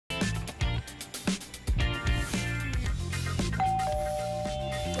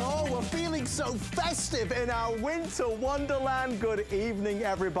so festive in our winter wonderland. Good evening,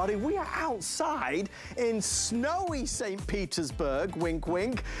 everybody. We are outside in snowy St. Petersburg, wink,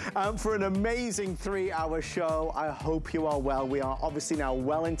 wink, for an amazing 3-hour show. I hope you are well. We are obviously now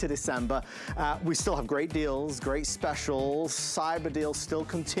well into December. We still have great deals, great specials, cyber deals still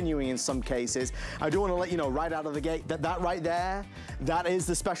continuing in some cases. I do want to let you know right out of the gate that right there, that is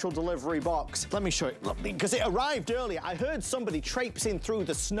the special delivery box. Let me show you, look, because it arrived earlier. I heard somebody traipsing through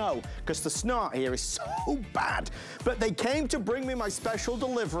the snow because the snow out here is so bad. But they came to bring me my special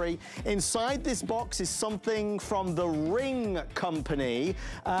delivery. Inside this box is something from the Ring company.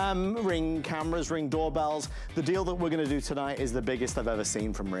 Ring cameras, Ring doorbells. The deal that we're going to do tonight is the biggest I've ever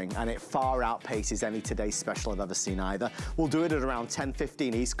seen from Ring, and it far outpaces any Today's Special I've ever seen either. We'll do it at around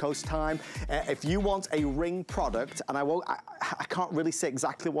 10:15 East Coast time. If you want a Ring product, and I can't really say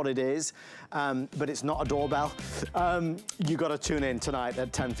exactly what it is, but it's not a doorbell, you got to tune in tonight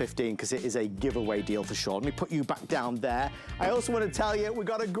at 10:15 because it is a giveaway deal for sure. Let me put you back down there. I also want to tell you we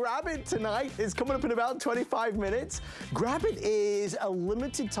got to Grab It tonight. It's coming up in about 25 minutes. Grab It is a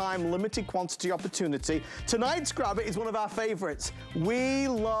limited time, limited quantity opportunity. Tonight's Grab It is one of our favorites. We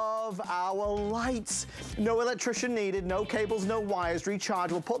love our lights. No electrician needed, no cables, no wires,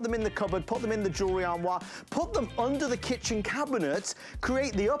 rechargeable. Put them in the cupboard, put them in the jewelry armoire, put them under the kitchen cabinets,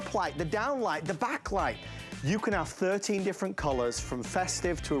 create the uplight, the downlight, the backlight. You can have 13 different colors from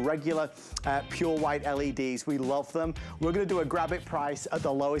festive to regular pure white LEDs. We love them. We're gonna do a Grab It price at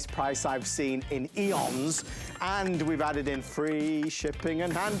the lowest price I've seen in eons. And we've added in free shipping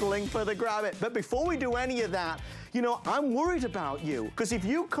and handling for the Grab It. But before we do any of that, you know, I'm worried about you, because if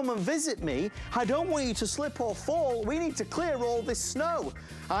you come and visit me, I don't want you to slip or fall. We need to clear all this snow.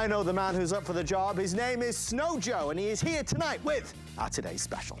 I know the man who's up for the job. His name is Snow Joe, and he is here tonight with our Today's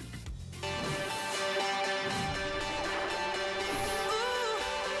Special.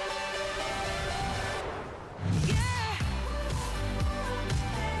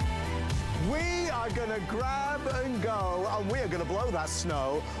 We are gonna grab and go, and we are gonna blow that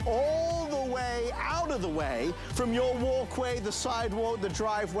snow all the way out of the way from your walkway, the sidewalk, the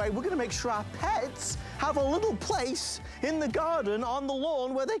driveway. We're gonna make sure our pets have a little place in the garden, on the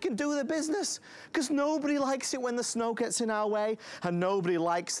lawn, where they can do their business. Because nobody likes it when the snow gets in our way, and nobody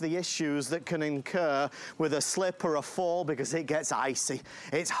likes the issues that can incur with a slip or a fall because it gets icy.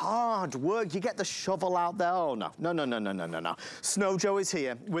 It's hard work. You get the shovel out there. Oh, no, no, no, no, no, no, no, no. Snow Joe is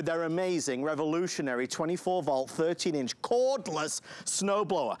here with their amazing, revolutionary 24-volt, 13-inch cordless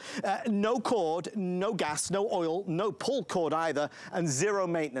snowblower. No cord, no gas, no oil, no pull cord either, and zero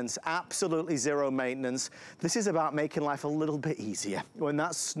maintenance, absolutely zero maintenance. This is about making life a little bit easier. When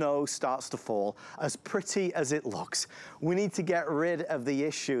that snow starts to fall, as pretty as it looks, we need to get rid of the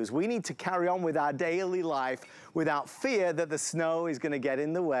issues. We need to carry on with our daily life without fear that the snow is going to get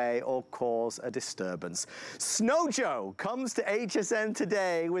in the way or cause a disturbance. Snow Joe comes to HSN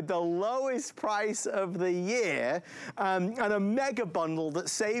today with the lowest price of the year and a mega bundle that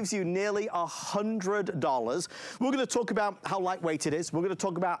saves you nearly $100. We're going to talk about how lightweight it is. We're going to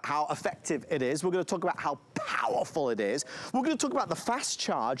talk about how effective it is. We're going to talk about how powerful it is. We're going to talk about the fast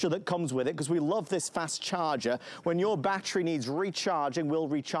charger that comes with it, because we love this fast charger. When your battery needs recharging, we'll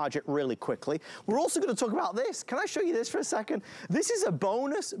recharge it really quickly. We're also going to talk about this. Can I show you this for a second? This is a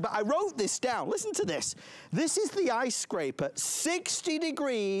bonus, but I wrote this down. Listen to this. This is the ice scraper. 60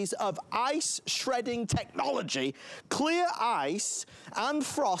 degrees of ice shredding technology. Clear ice and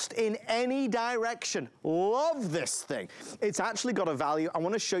frost in any direction. Love this thing. It's actually got a value. I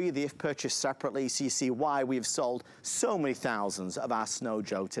want to show you the if purchased separately so you see why we've sold so many thousands of our Snow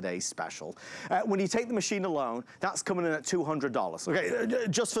Joe Today's Special. When you take the machine alone, that's coming in at $200. Okay,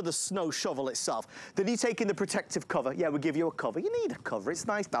 just for the snow shovel itself. Then you take in the protective cover. Yeah, we give you a cover. You need a cover. It's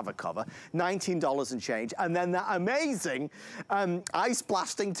nice to have a cover. $19 and change. And then that amazing ice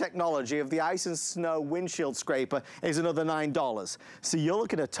blasting technology of the ice and snow windshield scraper is another $9. So you're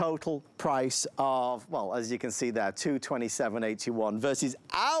looking at a total price of, well, as you can see there, $227.81 versus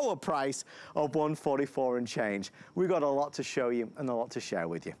our price of $144 and change. We've got a lot to show you and a lot to share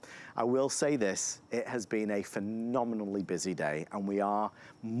with you. I will say this, it has been a phenomenally busy day, and we are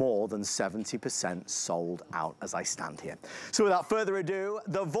more than 70% sold out as I stand here. So without further ado,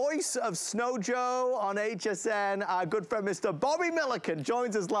 the voice of Snow Joe on HSN, our good friend Mr. Bobby Milliken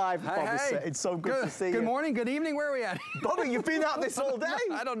joins us live. Hey, Bobby, hey. It's so good to see you. Good morning, good evening, where are we at? Bobby, you've been out this all day.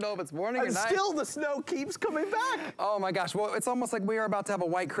 I don't know if it's morning or night. And still the snow keeps coming back. Oh my gosh, well, it's almost like we are about to have a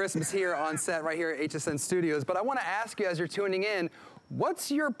white Christmas here on set right here at HSN Studios. But I want to ask you, as you're tuning in,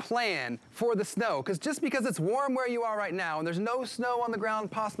 What's your plan for the snow? Because just because it's warm where you are right now and there's no snow on the ground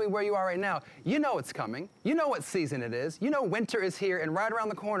possibly where you are right now, you know it's coming. You know what season it is. You know winter is here, and right around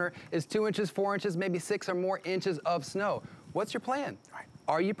the corner is 2 inches, 4 inches, maybe 6 or more inches of snow. What's your plan? Right.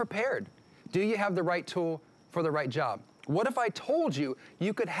 Are you prepared? Do you have the right tool for the right job? What if I told you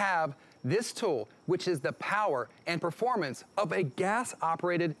you could have this tool, which is the power and performance of a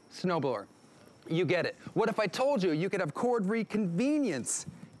gas-operated snowblower? You get it. What if I told you you could have cord-free convenience?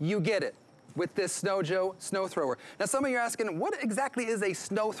 You get it with this Snow Joe snow thrower. Now some of you are asking, what exactly is a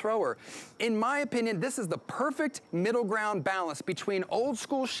snow thrower? In my opinion, this is the perfect middle ground balance between old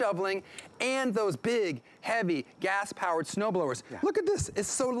school shoveling and those big, heavy, gas-powered snowblowers. Yeah. Look at this, it's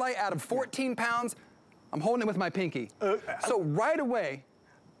so light, Adam, 14 pounds. I'm holding it with my pinky. So right away,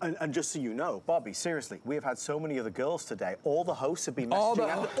 and just so you know, Bobby, seriously, we have had so many of the girls today. All the hosts have been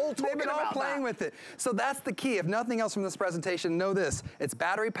messaging they've been all playing with it. So that's the key. If nothing else from this presentation, know this. It's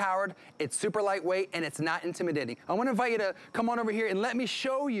battery powered, it's super lightweight, and it's not intimidating. I want to invite you to come on over here and let me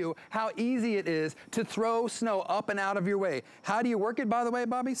show you how easy it is to throw snow up and out of your way. How do you work it, by the way,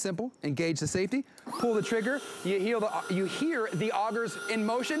 Bobby? Simple. Engage the safety, pull the trigger, you hear the augers in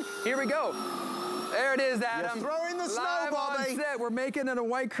motion. Here we go. There it is, Adam. You're throwing the snow, Live Bobby. on set. We're making it a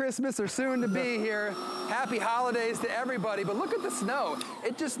white Christmas, or soon to be here. Happy holidays to everybody. But look at the snow.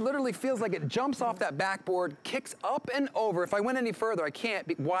 It just literally feels like it jumps off that backboard, kicks up and over. If I went any further, I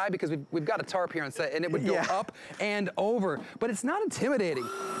can't. Why? Because we've got a tarp here on set, and it would go up and over. But it's not intimidating.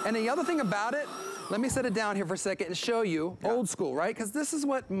 And the other thing about it, let me set it down here for a second and show you old school, right? Because this is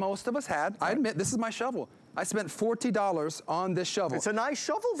what most of us had. I admit, this is my shovel. I spent $40 on this shovel. It's a nice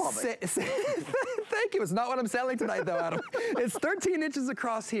shovel, Bobby. Thank you. It's not what I'm selling tonight, though, Adam. It's 13 inches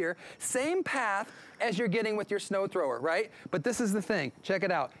across here. Same path as you're getting with your snow thrower, right? But this is the thing. Check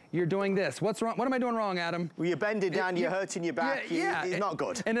it out. You're doing this. What's wrong? What am I doing wrong, Adam? Well, you're bending down, you're hurting your back. It's not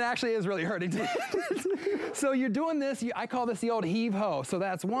good. And it actually is really hurting. So you're doing this. I call this the old heave-ho. So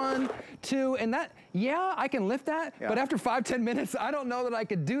that's 1, 2, and that, I can lift that. Yeah. But after 5-10 minutes, I don't know that I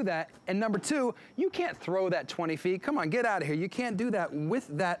could do that. And number 2, you can't throw that 20 feet. Come on, get out of here. You can't do that with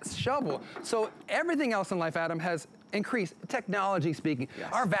that shovel. So everything else in life, Adam, has increased, technology speaking. Yes.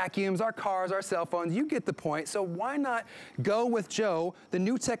 Our vacuums, our cars, our cell phones, you get the point. So why not go with Joe, the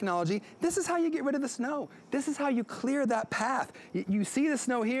new technology? This is how you get rid of the snow. This is how you clear that path. You see the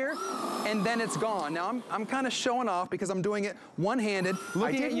snow here, and then it's gone. Now I'm kind of showing off because I'm doing it one-handed,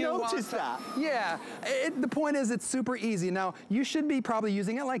 looking at you. I didn't notice that. Yeah, the point is it's super easy. Now you should be probably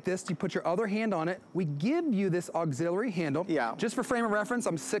using it like this. You put your other hand on it. We give you this auxiliary handle. Yeah. Just for frame of reference,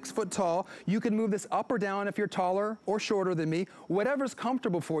 I'm 6 foot tall. You can move this up or down if you're taller or shorter than me, whatever's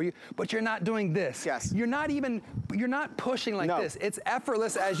comfortable for you, but you're not doing this. Yes. You're not pushing like this. It's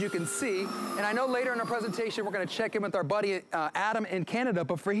effortless, as you can see. And I know later in our presentation, we're gonna check in with our buddy, Adam in Canada,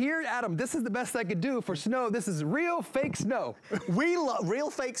 but for here, Adam, this is the best I could do for snow. This is real fake snow. We love real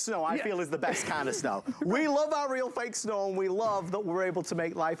fake snow, I feel, is the best kind of snow. We love our real fake snow, and we love that we're able to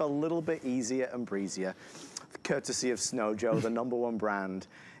make life a little bit easier and breezier. Courtesy of Snow Joe, the #1 brand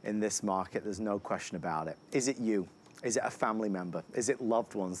in this market, there's no question about it. Is it you? Is it a family member? Is it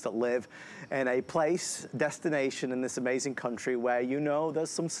loved ones that live in a place, destination in this amazing country where you know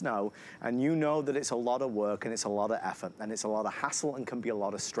there's some snow and you know that it's a lot of work and it's a lot of effort and it's a lot of hassle and can be a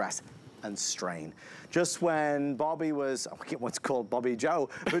lot of stress and strain. Just when Bobby was, I forget what's called Bobby Joe,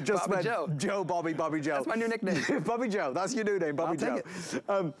 but just Bobby when Joe. Bobby Joe. That's my new nickname. Bobby Joe, that's your new name, Bobby Joe.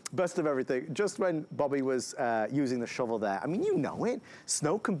 Best of everything. Just when Bobby was using the shovel there, I mean, you know it.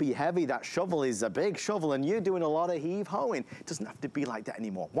 Snow can be heavy. That shovel is a big shovel and you're doing a lot of heave-hoing. It doesn't have to be like that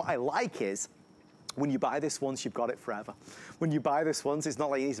anymore. What I like is, when you buy this once, you've got it forever. When you buy this once, it's not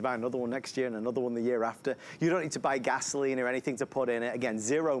like you need to buy another one next year and another one the year after. You don't need to buy gasoline or anything to put in it. Again,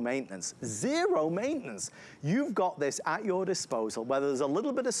 zero maintenance. Zero maintenance. You've got this at your disposal, whether there's a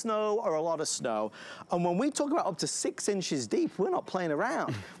little bit of snow or a lot of snow. And when we talk about up to 6 inches deep, we're not playing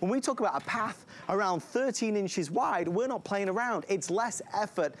around. When we talk about a path around 13 inches wide, we're not playing around. It's less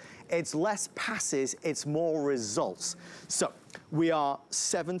effort, it's less passes, it's more results. So, we are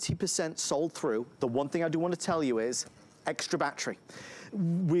 70% sold through. The one thing I do want to tell you is extra battery.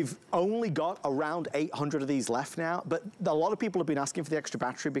 We've only got around 800 of these left now, but a lot of people have been asking for the extra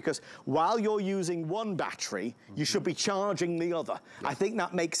battery because while you're using one battery, you should be charging the other. Yeah. I think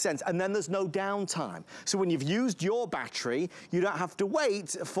that makes sense. And then there's no downtime. So when you've used your battery, you don't have to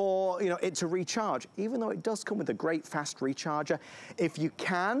wait for it to recharge, even though it does come with a great fast recharger. If you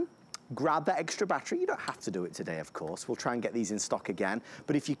can, grab that extra battery. You don't have to do it today, of course. We'll try and get these in stock again.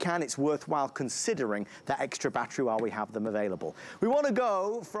 But if you can, it's worthwhile considering that extra battery while we have them available. We want to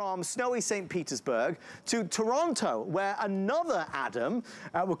go from snowy St. Petersburg to Toronto, where another Adam,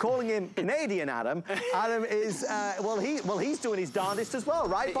 we're calling him Canadian Adam. Adam is, well, he's doing his darndest as well,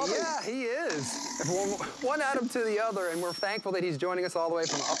 right, Bobby? Yeah, he is. One Adam to the other, and we're thankful that he's joining us all the way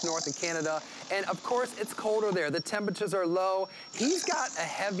from up north in Canada. And of course, it's colder there. The temperatures are low. He's got a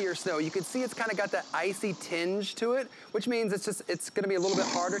heavier snow. You can see it's kind of got that icy tinge to it, which means it's going to be a little bit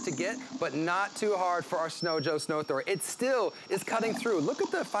harder to get, but not too hard for our Snow Joe snow thrower. It still is cutting through. Look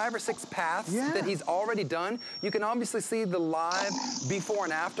at the 5 or 6 paths that he's already done. You can obviously see the live before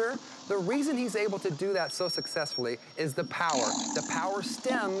and after. The reason he's able to do that so successfully is the power. The power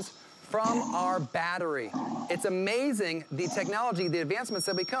stems from our battery. It's amazing the technology, the advancements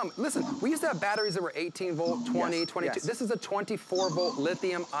that we come. Listen, we used to have batteries that were 18 volt, 20, 22. Yes. This is a 24 volt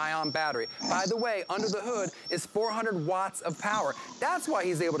lithium ion battery. By the way, under the hood is 400 watts of power. That's why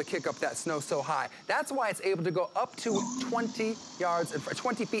he's able to kick up that snow so high. That's why it's able to go up to 20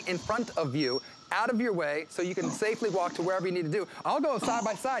 feet in front of you, out of your way, so you can safely walk to wherever you need to do. I'll go side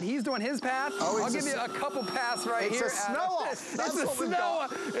by side. He's doing his path. I'll give you a couple paths right here. It's a snow off. It's a snow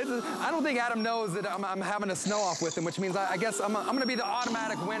off. I don't think Adam knows that I'm having a snow off with him, which means I guess I'm going to be the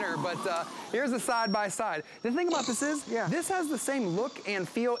automatic winner. But here's a side by side. The thing about this is, this has the same look and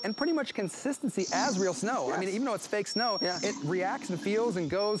feel and pretty much consistency as real snow. Yes. I mean, even though it's fake snow, it reacts and feels and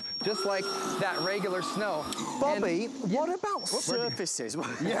goes just like that regular snow. Bobby, what about surfaces?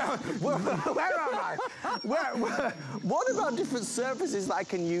 Yeah. What about different surfaces that I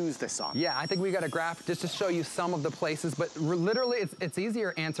can use this on? Yeah, I think we got a graph just to show you some of the places, but literally it's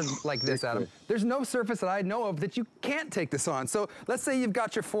easier answered like this, Adam. There's no surface that I know of that you can't take this on. So let's say you've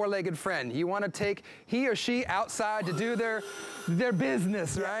got your 4-legged friend. You want to take he or she outside to do their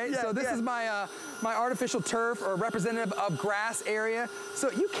business, right? So this is my my artificial turf or representative of grass area.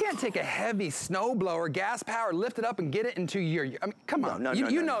 So you can't take a heavy snow blower, gas power, lift it up and get it into your, I mean, come on,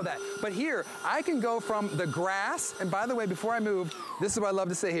 you know that. But here, I can go from the grass, and by the way, before I move, this is what I love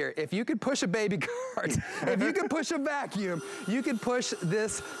to say here. If you could push a baby cart, if you could push a vacuum, you could push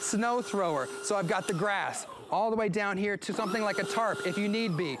this snow thrower. So I've got the grass, all the way down here to something like a tarp, if you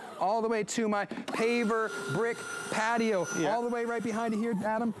need be, all the way to my paver brick patio, all the way right behind here,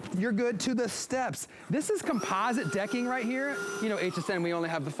 Adam, you're good, to the steps. This is composite decking right here. You know, HSN, we only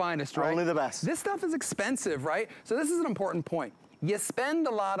have the finest, right? Only the best. This stuff is expensive, right? So this is an important point. You spend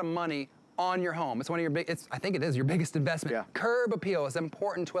a lot of money on your home. It's one of your big, I think it is your biggest investment. Curb appeal is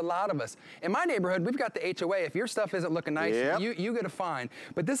important to a lot of us. In my neighborhood, we've got the HOA. If your stuff isn't looking nice, you get a fine.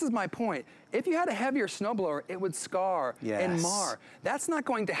 But this is my point. If you had a heavier snowblower, it would scar and mar. That's not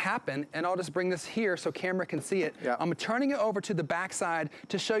going to happen, and I'll just bring this here so camera can see it. I'm turning it over to the backside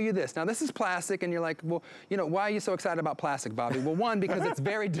to show you this. Now, this is plastic, and you're like, well, you know, why are you so excited about plastic, Bobby? Well, one, because it's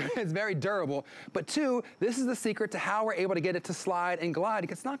very durable, but two, this is the secret to how we're able to get it to slide and glide.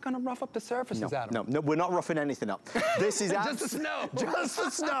 It's not going to rough up the surfaces, Adam. No, we're not roughing anything up. This is just the snow. Just the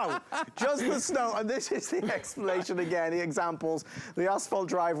snow. Just the snow. And this is the explanation again, the examples. The asphalt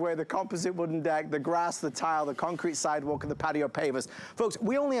driveway, the composite wooden deck, the grass, the tile, the concrete sidewalk, and the patio pavers. Folks,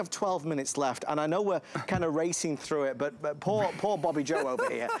 we only have 12 minutes left, and I know we're kind of racing through it, but poor Bobby Joe over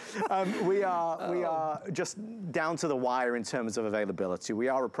here. We are just down to the wire in terms of availability. We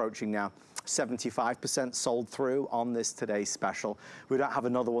are approaching now 75% sold through on this today's special. We don't have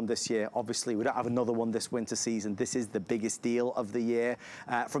another one this year. Obviously, we don't have another one this winter season. This is the biggest deal of the year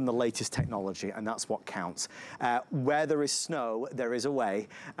from the latest technology, and that's what counts. Where there is snow, there is a way,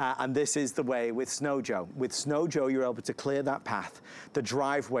 and this is the way with Snow Joe. With Snow Joe, you're able to clear that path, the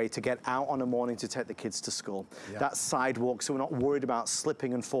driveway to get out on a morning to take the kids to school, that sidewalk, so we're not worried about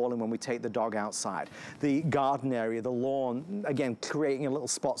slipping and falling when we take the dog outside, the garden area, the lawn, again, creating a little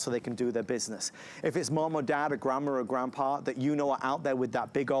spot so they can do their business. If it's mom or dad or grandma or grandpa that you know are out there with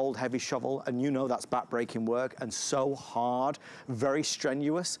that big old heavy shovel and you know that's back-breaking work and so hard, very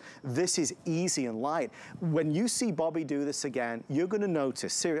strenuous, this is easy and light. When you see Bobby do this again, you're going to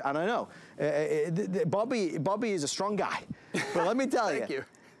notice, seriously, and I know, Bobby is a strong guy, but let me tell you,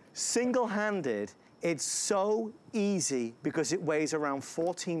 single-handed, it's so easy because it weighs around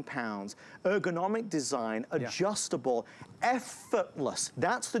 14 pounds. Ergonomic design, adjustable, effortless.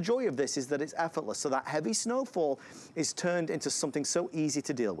 That's the joy of this, is that it's effortless. So that heavy snowfall is turned into something so easy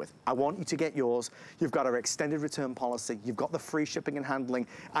to deal with. I want you to get yours. You've got our extended return policy. You've got the free shipping and handling.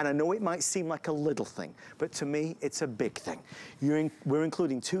 And I know it might seem like a little thing, but to me, it's a big thing. We're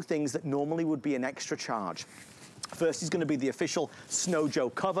including two things that normally would be an extra charge. First is going to be the official Snow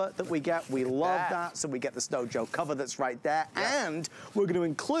Joe cover that we get. We love that. So we get the Snow Joe cover that's right there. Yeah. And we're going to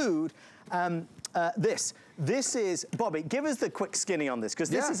include this. This is, Bobby, give us the quick skinny on this, because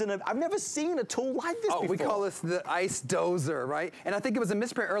this is I've never seen a tool like this before. We call this the ice dozer, right? And I think it was a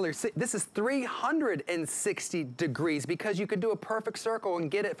misprint earlier. This is 360 degrees, because you could do a perfect circle and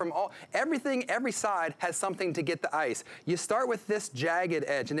get it from everything, every side has something to get the ice. You start with this jagged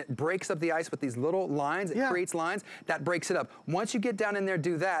edge, and it breaks up the ice with these little lines. It creates lines, that breaks it up. Once you get down in there,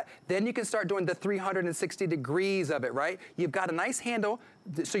 do that, then you can start doing the 360 degrees of it, right? You've got a nice handle,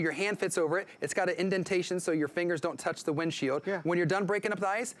 so your hand fits over it. It's got an indentation so your fingers don't touch the windshield. Yeah. When you're done breaking up the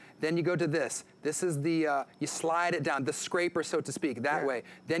ice, then you go to this. This is the, you slide it down, the scraper, so to speak, that way.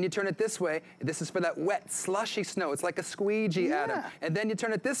 Then you turn it this way. This is for that wet, slushy snow. It's like a squeegee, Adam. And then you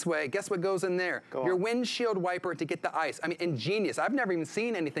turn it this way. Guess what goes in there? Your windshield wiper to get the ice. I mean, ingenious. I've never even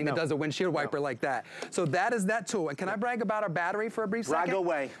seen anything that does a windshield wiper like that. So that is that tool. And can I brag about our battery for a brief second? Brag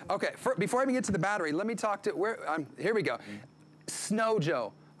away. Okay, before I even get to the battery, let me talk to, here we go. Snow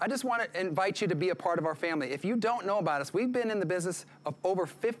Joe. I just want to invite you to be a part of our family. If you don't know about us, we've been in the business of over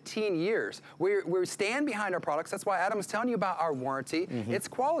 15 years. We stand behind our products. That's why Adam's telling you about our warranty. It's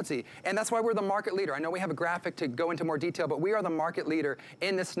quality, and that's why we're the market leader. I know we have a graphic to go into more detail, but we are the market leader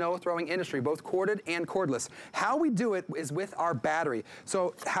in the snow throwing industry, both corded and cordless. How we do it is with our battery.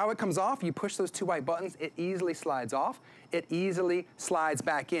 So how it comes off, you push those two white buttons, it easily slides off. It easily slides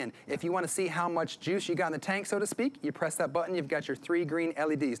back in. If you want to see how much juice you got in the tank, so to speak, you press that button, you've got your 3 green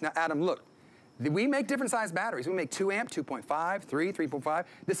LEDs. Now, Adam, look. We make different size batteries. We make 2 amp, 2.5, 3, 3.5.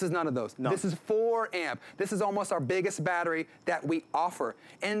 This is none of those. No. This is 4 amp. This is almost our biggest battery that we offer.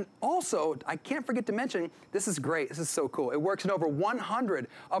 And also, I can't forget to mention, this is great. This is so cool. It works in over 100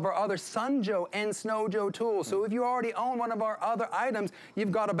 of our other Sun Joe and Snow Joe tools. So if you already own one of our other items,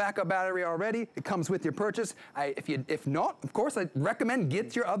 you've got a backup battery already. It comes with your purchase. If not, of course, I recommend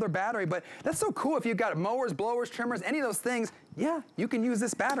get your other battery. But that's so cool. If you've got mowers, blowers, trimmers, any of those things, yeah, you can use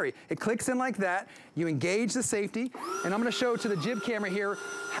this battery. It clicks in like that. You engage the safety, and I'm going to show to the jib camera here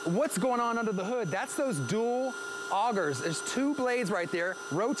what's going on under the hood. That's those dual augers. There's 2 blades right there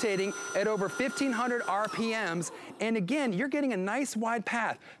rotating at over 1,500 RPMs. And again, you're getting a nice wide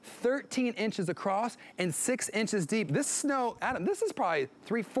path, 13 inches across and 6 inches deep. This snow, Adam, this is probably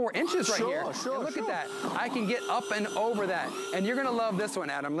 3-4 inches right here. And look at that. I can get up and over that. And you're gonna love this one,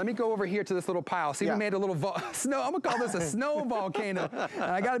 Adam. Let me go over here to this little pile. See, we made a little snow, I'm gonna call this a snow volcano.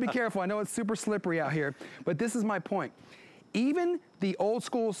 I gotta be careful. I know it's super slippery out here, but this is my point. Even the old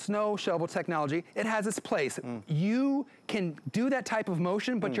school snow shovel technology, it has its place. You can do that type of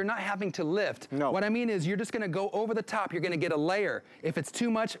motion, but you're not having to lift. No. What I mean is you're just gonna go over the top. You're gonna get a layer. If it's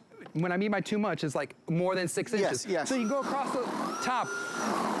too much, when I mean by too much, is like more than 6 inches. Yes. So you can go across the top,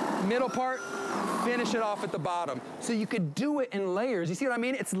 middle part, finish it off at the bottom. So you could do it in layers. You see what I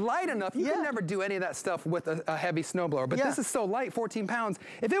mean? It's light enough. You can never do any of that stuff with a heavy snowblower, but this is so light, 14 pounds.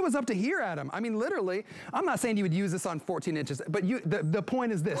 If it was up to here, Adam, I mean, literally, I'm not saying you would use this on 14 inches, but the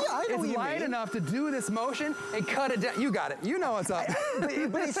point is this. It's light enough to do this motion and cut it down. You got it. You know what's up. But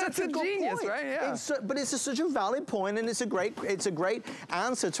it's such a genius, point. Right? Yeah. But it's such a valid point, and it's a great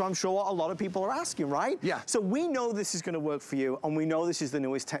answer to, I'm sure, what a lot of people are asking, right? Yeah. So we know this is going to work for you, and we know this is the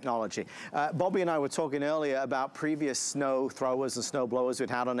newest technology. Bobby and I were talking earlier about previous snow throwers and snow blowers we'd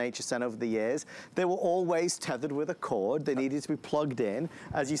had on HSN over the years. They were always tethered with a cord. They needed to be plugged in.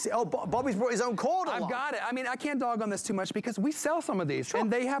 As you see, oh, Bobby's brought his own cord along. I've got it. I mean, I can't dog on this too much because we sell some of these, and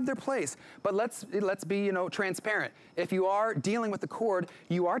they have their place. But let's be, you know, transparent. If you are dealing with the cord,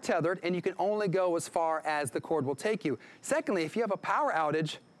 you are tethered, and you can only go as far as the cord will take you. Secondly, if you have a power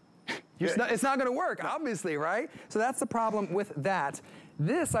outage, it's not going to work, obviously, right? So that's the problem with that.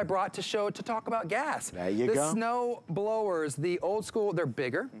 This I brought to talk about gas. There you go. The snow blowers, the old school, they're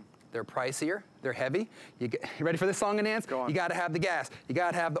bigger, they're pricier, they're heavy. You ready for this song and dance? Go on. You gotta have the gas, you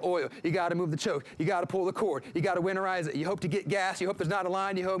gotta have the oil, you gotta move the choke, you gotta pull the cord, you gotta winterize it. You hope to get gas, you hope there's not a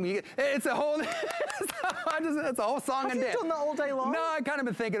line, you hope you get, it's a whole, it's a whole song and dance. Have you done that all day long? No, I kind of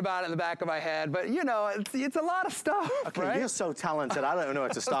been thinking about it in the back of my head, but you know, it's a lot of stuff, right? You're so talented, I don't know where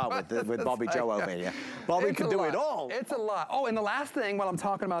to start with Bobby Joe over here. Bobby can do it all. It's a lot. Oh, and the last thing while I'm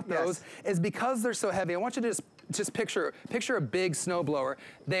talking about those is because they're so heavy, I want you to just picture a big snowblower.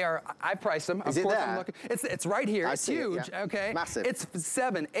 I priced them. Is it there? It's right here. It's huge. Okay. Massive. It's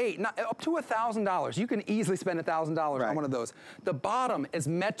 $7,000, $8,000, up to $1,000. You can easily spend $1,000 on one of those. The bottom is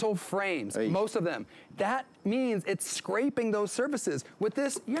metal frames, most of them. That means it's scraping those surfaces. With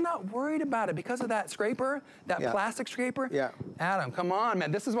this, you're not worried about it because of that scraper, that plastic scraper. Yeah. Adam, come on,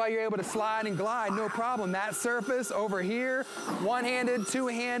 man. This is why you're able to slide and glide, no problem. That surface over here, one-handed,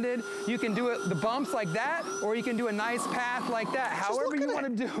 two-handed. You can do it the bumps like that, or you you can do a nice path like that, however you want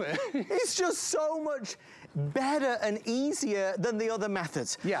to do it. It's just so much better and easier than the other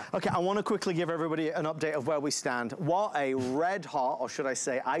methods. Yeah. Okay, I want to quickly give everybody an update of where we stand. What a red hot, or should I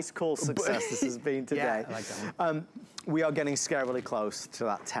say ice cold success this has been today. Yeah, I like that one. We are getting scarily close to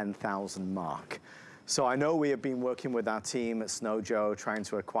that 10,000 mark. So I know we have been working with our team at Snow Joe, trying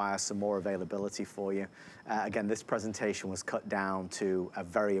to acquire some more availability for you. Again, this presentation was cut down to a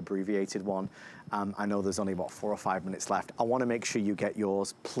very abbreviated one. I know there's only about 4 or 5 minutes left. I want to make sure you get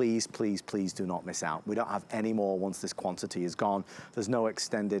yours. Please, please, please do not miss out. We don't have any more once this quantity is gone. There's no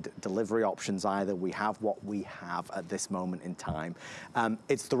extended delivery options either. We have what we have at this moment in time.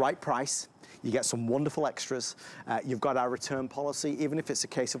 It's the right price. You get some wonderful extras. You've got our return policy. Even if it's a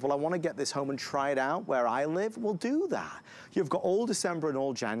case of, well, I want to get this home and try it out where I live, we'll do that. You've got all December and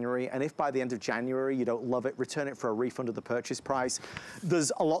all January, and if by the end of January you don't love it, return it for a refund of the purchase price.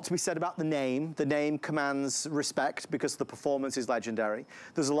 There's a lot to be said about the name. The name commands respect because the performance is legendary.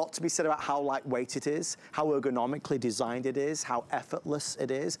 There's a lot to be said about how lightweight it is, how ergonomically designed it is, how effortless it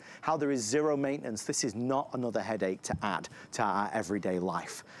is, how there is zero maintenance. This is not another headache to add to our everyday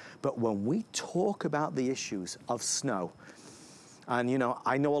life. But when we talk about the issues of snow, and you know,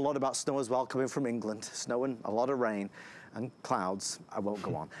 I know a lot about snow as well, coming from England, snow and a lot of rain and clouds, I won't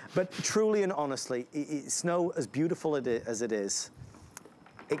go on. But truly and honestly, snow, as beautiful as it is,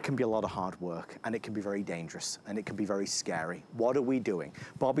 it can be a lot of hard work, and it can be very dangerous, and it can be very scary. What are we doing?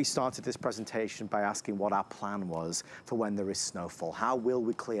 Bobby started this presentation by asking what our plan was for when there is snowfall. How will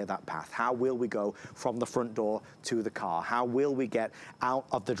we clear that path? How will we go from the front door to the car? How will we get out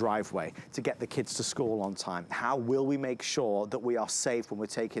of the driveway to get the kids to school on time? How will we make sure that we are safe when we're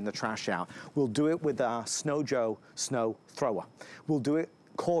taking the trash out? We'll do it with our Snow Joe snow thrower. We'll do it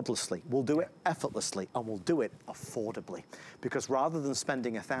cordlessly, we'll do it effortlessly, and we'll do it affordably. Because rather than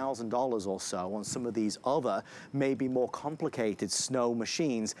spending $1,000 or so on some of these other, maybe more complicated snow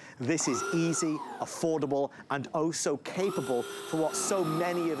machines, this is easy, affordable, and oh so capable for what so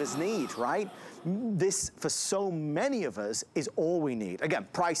many of us need, right? This, for so many of us, is all we need. Again,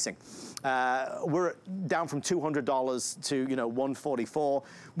 pricing. We're down from $200 to, you know, $144.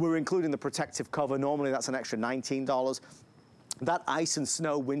 We're including the protective cover. Normally that's an extra $19. That ice and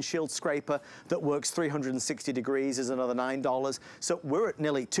snow windshield scraper that works 360 degrees is another $9. So we're at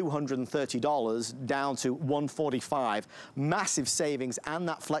nearly $230 down to $145. Massive savings, and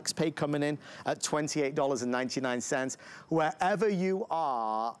that flex pay coming in at $28.99. Wherever you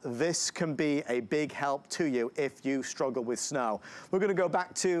are, this can be a big help to you if you struggle with snow. We're going to go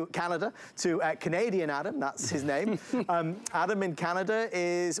back to Canada, to Canadian Adam, that's his name. Adam in Canada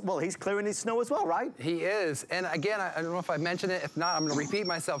is, well, he's clearing his snow as well, right? He is. And again, I don't know if I mentioned it. If not, I'm going to repeat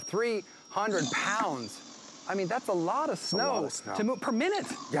myself. 300 pounds. I mean, that's a lot of snow to move per minute.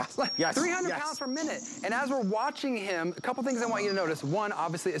 Yes. Yes. 300 pounds per minute. And as we're watching him, a couple things I want you to notice. One,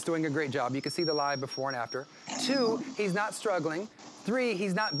 obviously, it's doing a great job. You can see the live before and after. 2, he's not struggling. 3,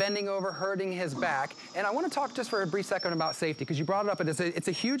 he's not bending over, hurting his back. And I want to talk just for a brief second about safety, because you brought it up, and it's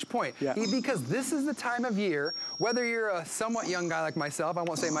a huge point. Yeah. Because this is the time of year, whether you're a somewhat young guy like myself, I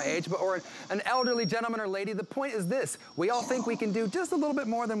won't say my age, or an elderly gentleman or lady, the point is this: we all think we can do just a little bit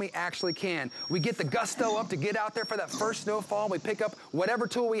more than we actually can. We get the gusto up to get out there for that first snowfall. We pick up whatever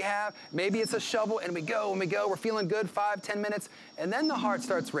tool we have. Maybe it's a shovel, and we go, we're feeling good, 5, 10 minutes, and then the heart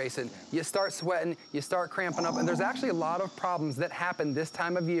starts racing. You start sweating, you start cramping up, and there's actually a lot of problems that happen this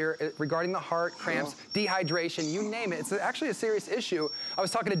time of year regarding the heart, cramps, dehydration, you name it. It's actually a serious issue. I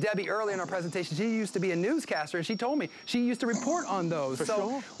was talking to Debbie earlier in our presentation. She used to be a newscaster, and she told me she used to report on those.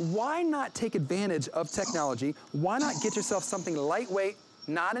 So why not take advantage of technology? Why not get yourself something lightweight,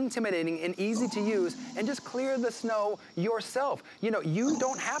 not intimidating, and easy to use, and just clear the snow yourself? You know, you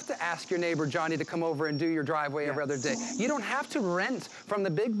don't have to ask your neighbor Johnny to come over and do your driveway every other day. You don't have to rent from the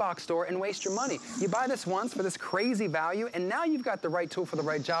big box store and waste your money. You buy this once for this crazy value, and now you've got the right tool for the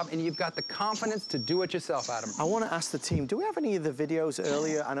right job, and you've got the confidence to do it yourself, Adam. I want to ask the team, do we have any of the videos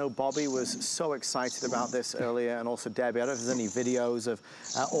earlier? I know Bobby was so excited about this earlier, and also Debbie. I don't know if there's any videos of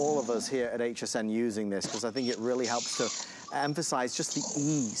all of us here at HSN using this, because I think it really helps to emphasize just the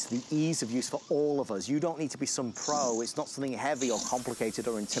ease of use for all of us. You don't need to be some pro. It's not something heavy or complicated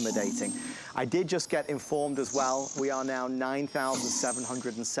or intimidating. I did just get informed as well, we are now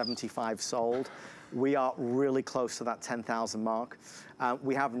 9,775 sold. We are really close to that 10,000 mark.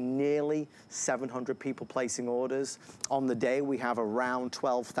 We have nearly 700 people placing orders. On the day, we have around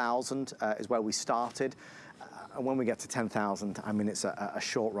 12,000 is where we started. And when we get to 10,000, I mean, it's a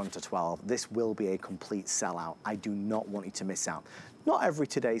short run to 12. This will be a complete sellout. I do not want you to miss out. Not every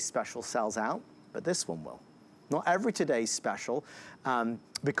today's special sells out, but this one will. Not every today's special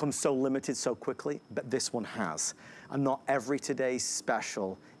become so limited so quickly, but this one has. And not every today's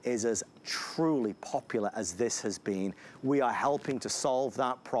special is as truly popular as this has been. We are helping to solve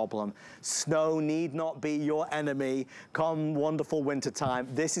that problem. Snow need not be your enemy come wonderful winter time.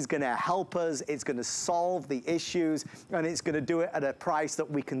 This is gonna help us, it's gonna solve the issues, and it's gonna do it at a price that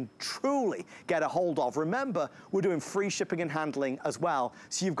we can truly get a hold of. Remember, we're doing free shipping and handling as well,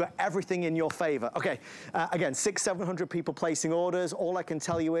 so you've got everything in your favor. Okay, again, 600-700 people placing orders. All I can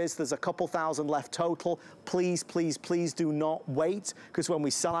tell you is there's a couple thousand left total. Please, please, please do not wait, because when we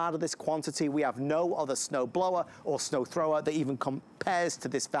sell out of this quantity, we have no other snow blower or snow thrower that even compares to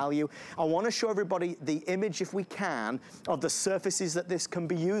this value. I want to show everybody the image, if we can, of the surfaces that this can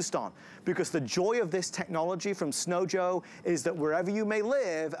be used on, because the joy of this technology from Snow Joe is that wherever you may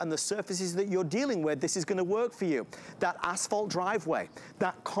live and the surfaces that you're dealing with, this is going to work for you. That asphalt driveway,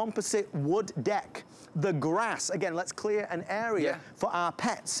 that composite wood deck, the grass, again, let's clear an area for our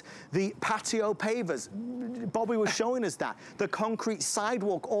pets, the patio pavers, Bobby was showing us that, the concrete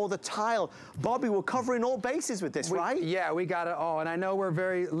sidewalk or the tile. Bobby, we're covering all bases with this, right? Yeah, we got it all, and I know we're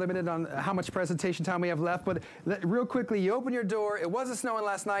very limited on how much presentation time we have left, but real quickly, you open your door, it wasn't snowing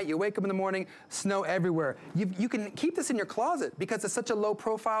last night, you wake up in the morning, snow everywhere. You can keep this in your closet because it's such a low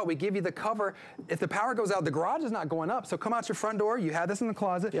profile. We give you the cover. If the power goes out, the garage is not going up, so come out your front door, you have this in the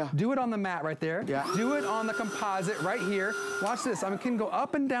closet, do it on the mat right there, do it on the composite right here. Watch this, I can go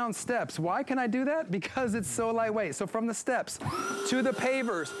up and down steps. Why can I do that? Because it's so lightweight. So from the steps to the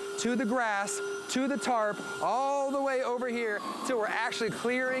pavers, to the grass, to the tarp, all the way over here till we're actually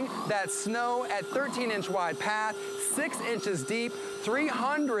clearing that snow at 13-inch wide path, 6 inches deep,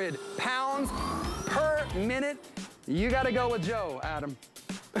 300 pounds per minute. You gotta go with Joe, Adam.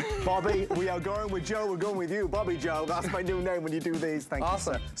 Bobby, we are going with Joe, we're going with you. Bobby Joe, that's my new name when you do these. Thank you,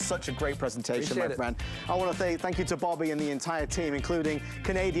 sir. Such a great presentation, my friend. I want to say thank you to Bobby and the entire team, including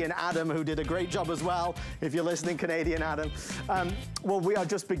Canadian Adam, who did a great job as well. If you're listening, Canadian Adam. Well, we are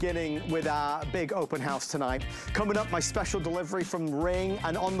just beginning with our big open house tonight. Coming up, my special delivery from Ring,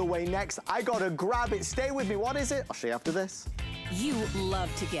 and on the way next, I gotta grab it. Stay with me. What is it? I'll show you after this. You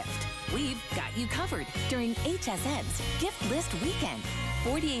love to gift. We've got you covered during HSN's Gift List Weekend.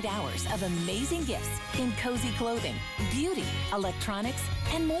 48 hours of amazing gifts in cozy clothing, beauty, electronics,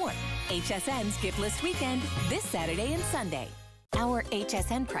 and more. HSN's Gift List Weekend this Saturday and Sunday. Our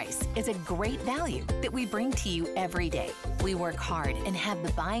HSN price is a great value that we bring to you every day. We work hard and have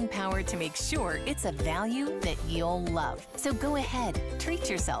the buying power to make sure it's a value that you'll love. So go ahead, treat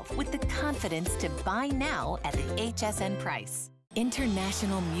yourself with the confidence to buy now at the HSN price.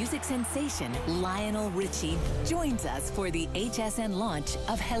 International music sensation Lionel Richie joins us for the HSN launch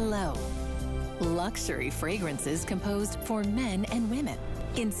of Hello. Luxury fragrances composed for men and women.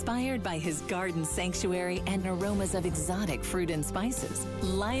 Inspired by his garden sanctuary and aromas of exotic fruit and spices.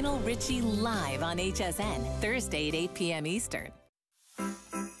 Lionel Richie live on HSN, Thursday at 8 p.m. Eastern.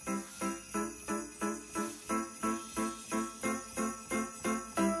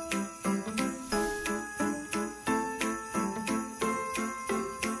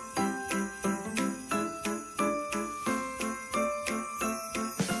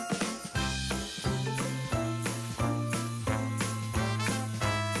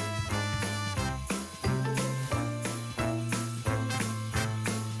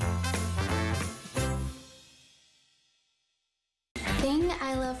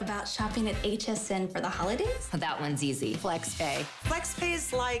 About shopping at HSN for the holidays? That one's easy. FlexPay. FlexPay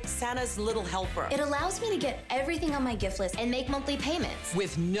is like Santa's little helper. It allows me to get everything on my gift list and make monthly payments.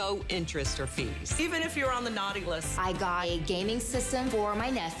 With no interest or fees. Even if you're on the naughty list. I got a gaming system for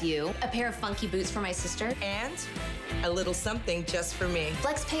my nephew. A pair of funky boots for my sister. And a little something just for me.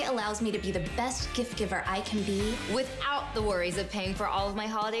 FlexPay allows me to be the best gift giver I can be. Without the worries of paying for all of my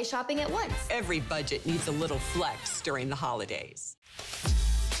holiday shopping at once. Every budget needs a little flex during the holidays.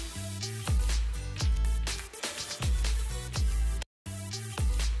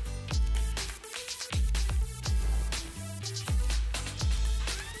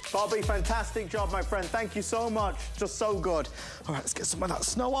 Bobby, fantastic job, my friend. Thank you so much. Just so good. All right, let's get some of that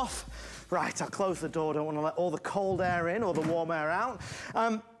snow off. Right, I'll close the door. Don't want to let all the cold air in or the warm air out.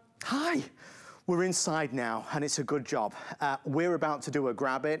 Hi. We're inside now, and it's a good job. We're about to do a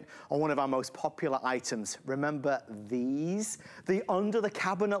grab it on one of our most popular items. Remember these? The under the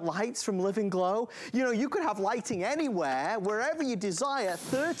cabinet lights from Living Glow? You know, you could have lighting anywhere, wherever you desire,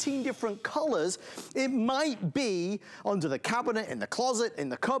 13 different colors. It might be under the cabinet, in the closet, in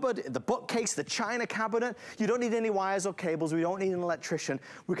the cupboard, in the bookcase, the china cabinet. You don't need any wires or cables. We don't need an electrician.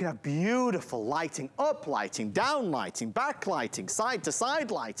 We can have beautiful lighting, up lighting, down lighting, back lighting, side to side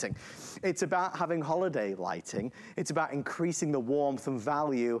lighting. It's about having holiday lighting. It's about increasing the warmth and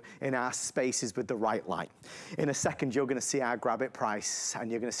value in our spaces with the right light. In a second, you're gonna see our grab it price and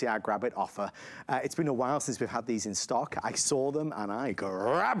you're gonna see our grab it offer. It's been a while since we've had these in stock. I saw them and I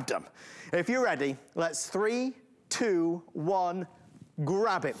grabbed them. If you're ready, let's 3, 2, 1,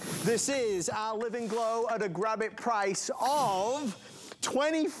 grab it. This is our Living Glow at a grab it price of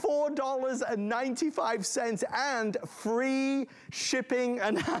 $24.95 and free shipping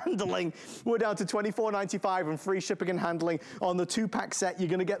and handling. We're down to $24.95 and free shipping and handling on the 2-pack set. You're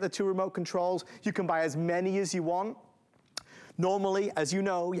gonna get the 2 remote controls. You can buy as many as you want. Normally, as you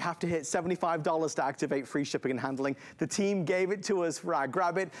know, you have to hit $75 to activate free shipping and handling. The team gave it to us for our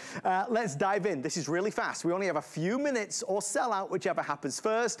grab it. Let's dive in. This is really fast. We only have a few minutes or sell out, whichever happens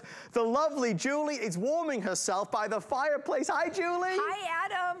first. The lovely Julie is warming herself by the fireplace. Hi, Julie. Hi,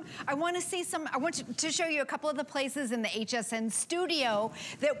 Adam. I want to show you a couple of the places in the HSN studio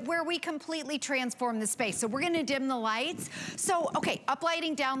where we completely transform the space. So we're going to dim the lights. So, okay, up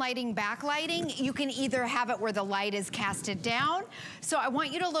lighting, down lighting, back lighting. You can either have it where the light is casted down. So I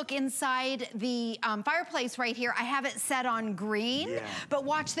want you to look inside the fireplace right here. I have it set on green, but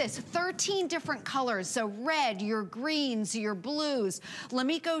watch this, 13 different colors. So red, your greens, your blues. Let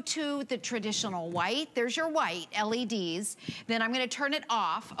me go to the traditional white. There's your white LEDs. Then I'm gonna turn it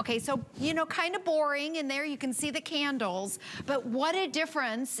off. Okay, so, you know, kind of boring in there. You can see the candles, but what a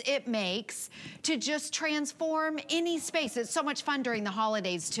difference it makes to just transform any space. It's so much fun during the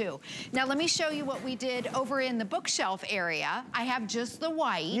holidays too. Now let me show you what we did over in the bookshelf area. I have just the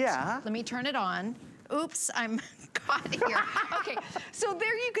white. Yeah. Let me turn it on. Oops, I'm caught here. Okay, so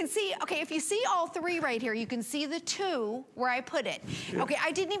there you can see, okay, if you see all 3 right here, you can see the 2 where I put it. Okay,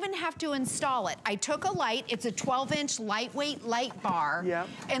 I didn't even have to install it. I took a light, it's a 12-inch lightweight light bar. Yeah.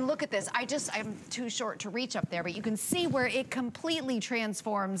 And look at this, I'm too short to reach up there, but you can see where it completely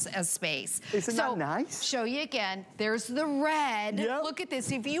transforms a space. Isn't that nice? Show you again, there's the red. Yep. Look at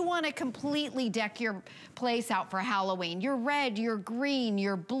this, if you want to completely deck your place out for Halloween, your red, your green,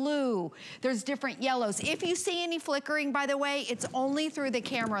 your blue, there's different yellows. If you see any flickering, by the way, it's only through the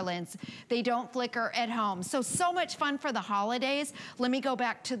camera lens. They don't flicker at home. So much fun for the holidays. Let me go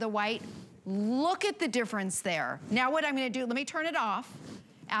back to the white. Look at the difference there. Now what I'm gonna do, let me turn it off,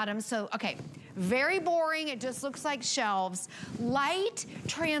 Adam. So, okay, very boring. It just looks like shelves. Light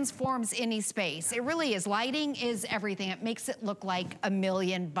transforms any space. It really is. Lighting is everything. It makes it look like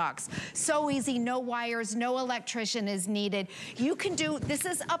 $1,000,000. So easy, no wires, no electrician is needed. You can do, this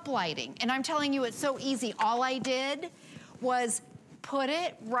is uplighting, and I'm telling you, it's so easy. All I did was put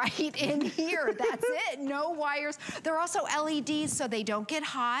it right in here. That's it, no wires. They're also LEDs so they don't get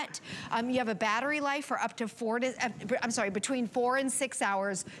hot. You have a battery life for up to between 4 and 6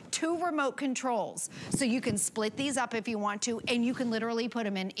 hours, 2 remote controls. So you can split these up if you want to, and you can literally put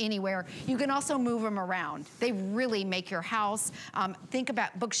them in anywhere. You can also move them around. They really make your house, think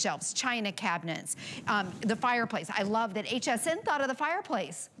about bookshelves, china cabinets, the fireplace. I love that HSN thought of the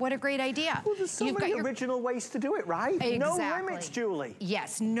fireplace. What a great idea. Well, there's so many original ways to do it, right? Exactly. No limits, Julie.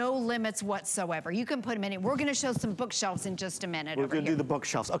 Yes, no limits whatsoever. You can put them in it. We're gonna show some bookshelves in just a minute. We're gonna do the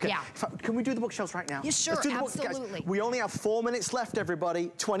bookshelves. Okay, yeah. Can we do the bookshelves right now? Yeah, sure, absolutely. We only have 4 minutes left, everybody.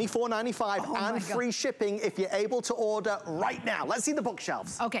 $24.95 and free shipping if you're able to order right now. Let's see the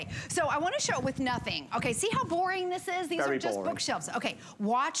bookshelves. Okay, so I wanna show it with nothing. Okay, see how boring this is? These are just bookshelves. Okay,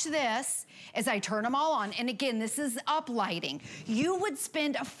 watch this as I turn them all on. And again, this is uplighting. You would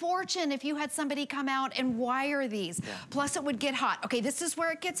spend a fortune if you had somebody come out and wire these. Yeah. Plus it would get hot. Okay, this is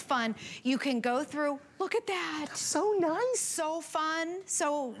where it gets fun. You can go through, look at that. So nice. So fun.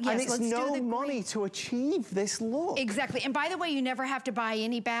 So yes, and it's no money to achieve this look. Exactly, and by the way, you never have to buy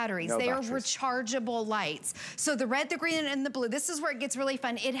any batteries. No they batteries. Are rechargeable lights. So the red, the green, and the blue, this is where it gets really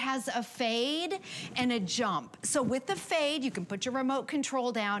fun. It has a fade and a jump. So with the fade, you can put your remote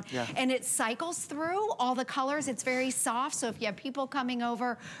control down, and it cycles through all the colors. It's very soft, so if you have people coming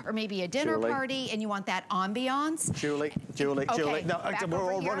over, or maybe a dinner party, and you want that ambiance. Julie. No,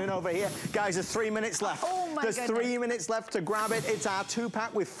 we're all running over here. Guys, there's 3 minutes left. Oh my goodness. 3 minutes left to grab it. It's our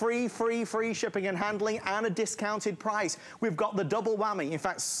 2-pack with free shipping and handling and a discounted price. We've got the double whammy. In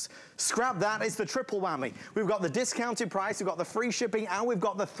fact, scrap that, it's the triple whammy. We've got the discounted price, we've got the free shipping, and we've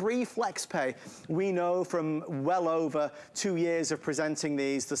got the 3 flex pay. We know from well over 2 years of presenting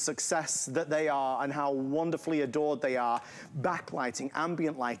these, the success that they are and how wonderfully adored they are. Backlighting,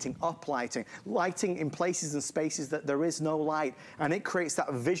 ambient lighting, uplighting, lighting in places and spaces that there is no light, and it creates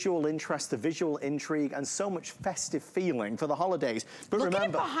that visual interest, the visual intrigue, and so so much festive feeling for the holidays. But Look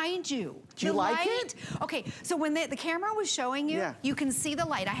remember, at it behind you. Do you like it? Okay, so when the camera was showing you, you can see the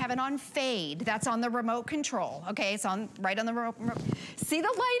light. I have it on fade. That's on the remote control. Okay, it's on right on the remote. See the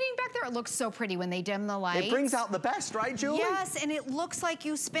lighting back there? It looks so pretty when they dim the lights. It brings out the best, right, Julie? Yes, and it looks like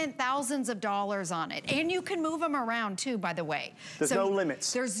you spent thousands of dollars on it. And you can move them around too, by the way. There's no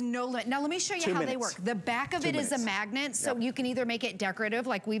limits. There's no limit. Now let me show you how they work. The back of it is a magnet, so you can either make it decorative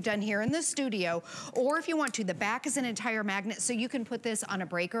like we've done here in the studio, or if you want to, the back is an entire magnet, so you can put this on a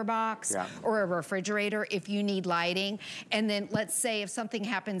breaker box or a refrigerator if you need lighting. And then let's say if something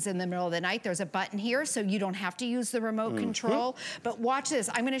happens in the middle of the night, there's a button here, so you don't have to use the remote control. But watch this.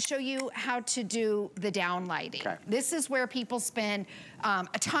 I'm gonna show you how to do the down lighting. This is where people spend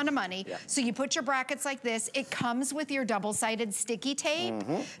a ton of money. So you put your brackets like this. It comes with your double-sided sticky tape.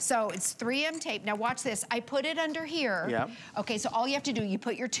 So it's 3M tape. Now watch this. I put it under here. Okay, so all you have to do, you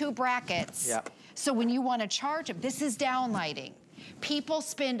put your two brackets. So when you want to charge them, this is down lighting. People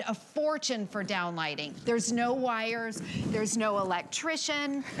spend a fortune for down lighting. There's no wires, there's no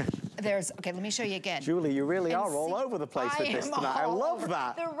electrician. Okay, let me show you again. Julie, you really are all over the place with this tonight. I love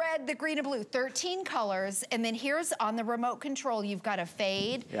that. The red, the green, and blue, 13 colors. And then here's on the remote control, you've got a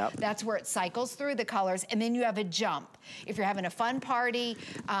fade. That's where it cycles through the colors. And then you have a jump. If you're having a fun party,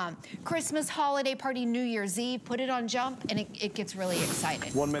 Christmas holiday party, New Year's Eve, put it on jump and it gets really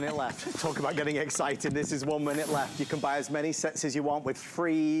exciting. 1 minute left. Talk about getting excited. This is 1 minute left. You can buy as many sets as you want with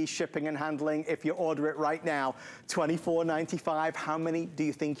free shipping and handling. If you order it right now, $24.95. How many do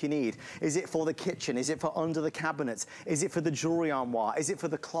you think you need? Is it for the kitchen? Is it for under the cabinets? Is it for the jewelry armoire? Is it for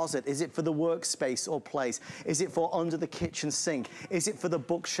the closet? Is it for the workspace or place? Is it for under the kitchen sink? Is it for the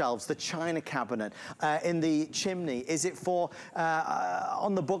bookshelves, the china cabinet, in the chimney? Is it for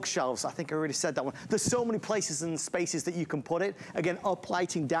on the bookshelves? I think I already said that one. There's so many places and spaces that you can put it. Again, up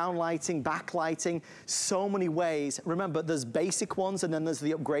lighting, down lighting, back lighting, so many ways. Remember, there's basic ones and then there's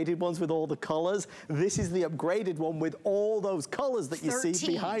the upgraded ones with all the colors. This is the upgraded one with all those colors that you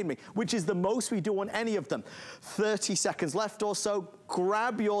see behind me, which is the most we do on any of them. 30 seconds left or so.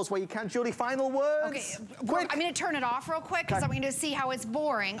 Grab yours where you can. Julie, final words? Okay, quick. I'm gonna turn it off real quick because I'm gonna see how it's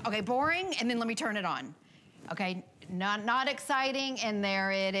boring. Okay, boring, and then let me turn it on. Okay, not exciting, and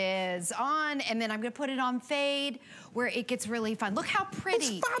there it is on, and then I'm gonna put it on fade where it gets really fun. Look how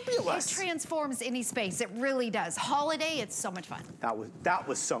pretty. It's fabulous. It transforms any space, it really does. Holiday, it's so much fun. That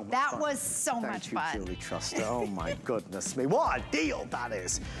was so much fun. That was so much fun. Thank you, Julie Truster. Oh my goodness me, what a deal that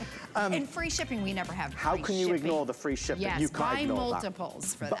is. And free shipping, we never have free How can you ignore the free shipping? Yes, you can't buy ignore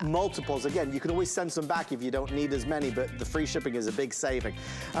multiples for that. Multiples, again, you can always send some back if you don't need as many, but the free shipping is a big saving.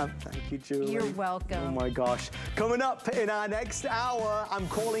 Thank you, Julie. You're welcome. Oh my gosh. Coming up in our next hour, I'm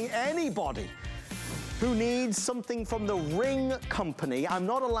calling anybody who needs something from the Ring Company. I'm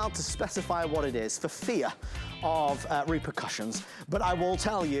not allowed to specify what it is for fear of repercussions, but I will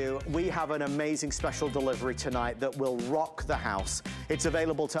tell you, we have an amazing special delivery tonight that will rock the house. It's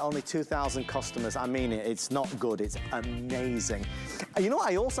available to only 2,000 customers. I mean it, it's not good, it's amazing. You know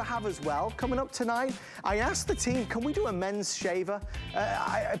what I also have as well coming up tonight? I asked the team, can we do a men's shaver?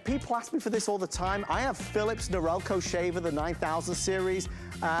 People ask me for this all the time. I have Philips Norelco shaver, the 9000 series.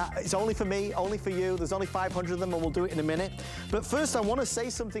 It's only for me, only for you. There's only 500 of them and we'll do it in a minute. But first I want to say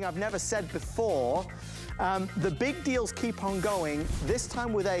something I've never said before. The big deals keep on going, this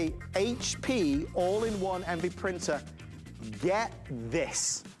time with a HP all-in-one MV printer. Get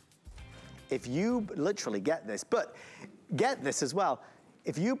this. If you literally get this, but get this as well.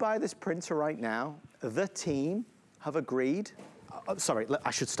 If you buy this printer right now, the team have agreed, sorry,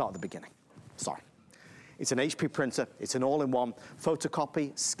 I should start at the beginning, sorry. It's an HP printer, it's an all-in-one,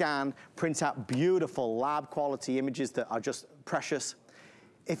 photocopy, scan, print out beautiful lab quality images that are just precious.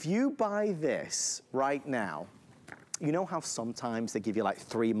 If you buy this right now, you know how sometimes they give you like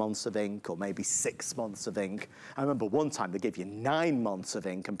 3 months of ink or maybe 6 months of ink? I remember one time they gave you 9 months of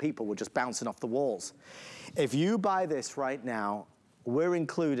ink and people were just bouncing off the walls. If you buy this right now, we're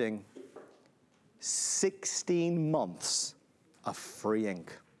including 16 months of free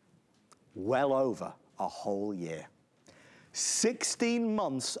ink. Well over a whole year. 16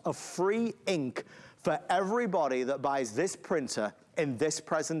 months of free ink for everybody that buys this printer in this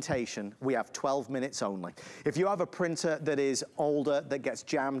presentation. We have 12 minutes only. If you have a printer that is older, that gets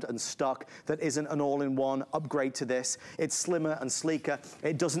jammed and stuck, that isn't an all-in-one, upgrade to this. It's slimmer and sleeker.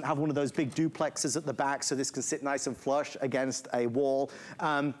 It doesn't have one of those big duplexes at the back, so this can sit nice and flush against a wall.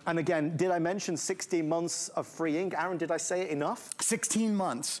 And again, did I mention 16 months of free ink? Aaron, did I say it enough? 16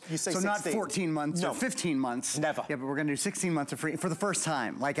 months. You say so 16. Not 14 months or 15 months. Never. Yeah, but we're gonna do 16 months of free for the first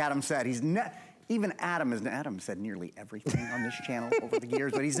time. Like Adam said, Even Adam said nearly everything on this channel over the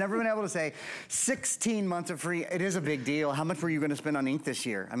years, but he's never been able to say 16 months of free. It is a big deal. How much were you going to spend on ink this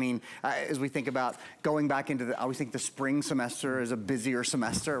year? I mean, as we think about going back into I always think the spring semester is a busier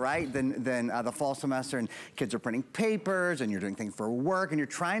semester, right, than the fall semester, and kids are printing papers, and you're doing things for work, and you're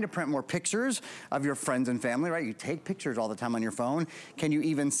trying to print more pictures of your friends and family, right? You take pictures all the time on your phone. Can you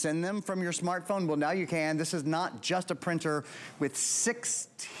even send them from your smartphone? Well, now you can. This is not just a printer with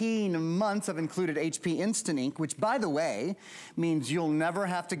 16 months of included HP Instant Ink, which, by the way, means you'll never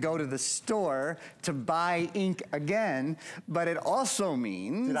have to go to the store to buy ink again, but it also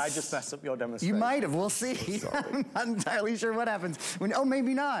means... Did I just mess up your demonstration? You might have. We'll see. I'm not entirely sure what happens. Oh,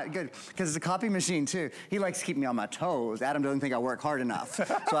 maybe not. Good, because it's a copy machine, too. He likes to keep me on my toes. Adam doesn't think I work hard enough.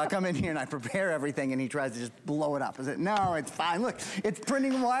 So I come in here and I prepare everything, and he tries to just blow it up. I said, no, it's fine. Look, it's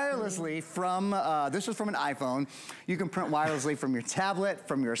printing wirelessly from, this is from an iPhone. You can print wirelessly from your tablet,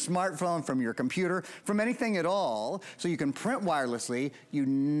 from your smartphone, from your computer, from anything at all. So you can print wirelessly. You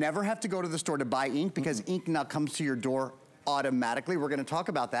never have to go to the store to buy ink, because ink now comes to your door automatically. We're gonna talk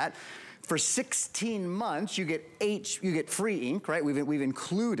about that. For 16 months, you get free ink, right? We've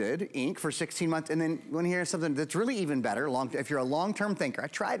included ink for 16 months, and then you want to hear something that's really even better. If you're a long-term thinker, I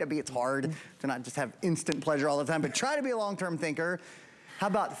try to be. It's hard to not just have instant pleasure all the time, but try to be a long-term thinker. How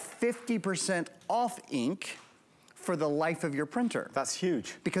about 50% off ink for the life of your printer? That's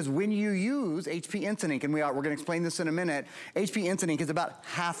huge. Because when you use HP Instant Ink, and we're going to explain this in a minute, HP Instant Ink is about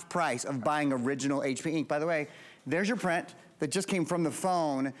half price of buying original HP ink. By the way, there's your print that just came from the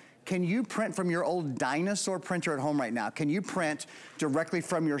phone. Can you print from your old dinosaur printer at home right now? Can you print directly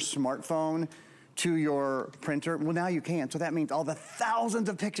from your smartphone to your printer? Well, now you can. So that means all the thousands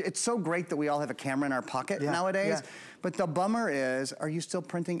of pictures. It's so great that we all have a camera in our pocket nowadays. Yeah. But the bummer is, are you still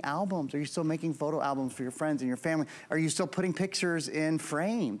printing albums? Are you still making photo albums for your friends and your family? Are you still putting pictures in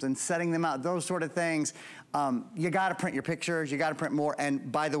frames and setting them out? Those sort of things. You gotta print your pictures. You gotta print more.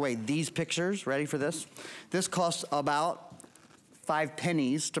 And by the way, these pictures, ready for this? This costs about 5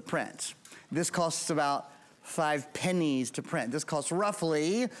 pennies to print. This costs about 5 pennies to print. This costs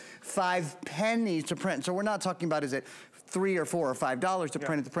roughly 5 pennies to print. So we're not talking about, is it $3 or $4 or $5 to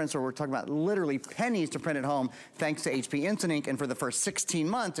print at the print store? We're talking about literally pennies to print at home, thanks to HP Instant Ink. And for the first 16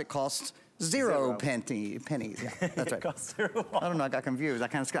 months, it costs zero pennies. Yeah, that's right. I don't know, I got confused. I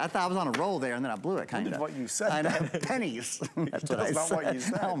thought I was on a roll there, and then I blew it, kind of. What you said. I know, pennies. That's what I said. What you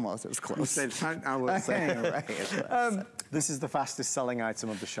said. Almost, it was close. You said, I was saying. Right. This is the fastest selling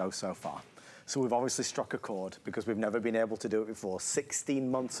item of the show so far. So we've obviously struck a chord, because we've never been able to do it before. 16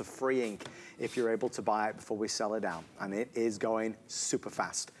 months of free ink if you're able to buy it before we sell it down. And it is going super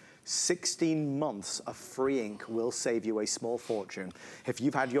fast. 16 months of free ink will save you a small fortune. If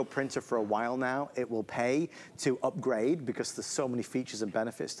you've had your printer for a while now, it will pay to upgrade, because there's so many features and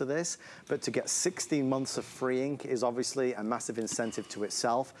benefits to this. But to get 16 months of free ink is obviously a massive incentive to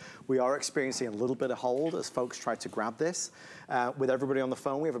itself. We are experiencing a little bit of hold as folks try to grab this. With everybody on the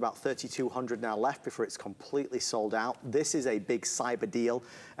phone, we have about 3,200 now left before it's completely sold out. This is a big cyber deal.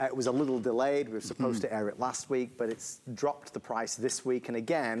 It was a little delayed. We were supposed to air it last week, but it's dropped the price this week. And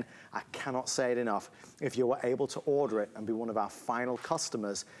again, I cannot say it enough. If you were able to order it and be one of our final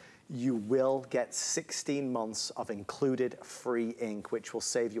customers, you will get 16 months of included free ink, which will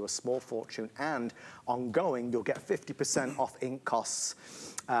save you a small fortune. And ongoing, you'll get 50% off ink costs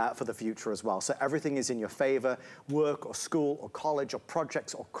for the future as well. So everything is in your favor: work or school or college or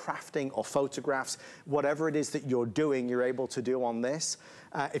projects or crafting or photographs. Whatever it is that you're doing, you're able to do on this.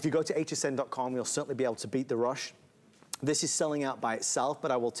 If you go to hsn.com, you'll certainly be able to beat the rush. This is selling out by itself,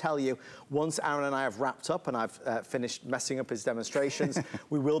 but I will tell you, once Aaron and I have wrapped up and I've finished messing up his demonstrations,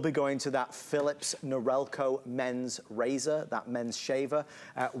 we will be going to that Philips Norelco men's razor, that men's shaver.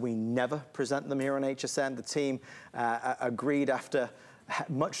 We never present them here on HSN. The team agreed after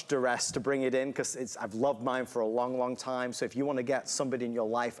much duress to bring it in, because I've loved mine for a long, long time. So if you want to get somebody in your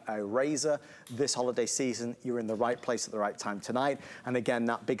life a razor this holiday season, you're in the right place at the right time tonight. And again,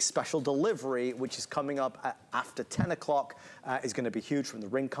 that big special delivery, which is coming up after 10 o'clock, is going to be huge from the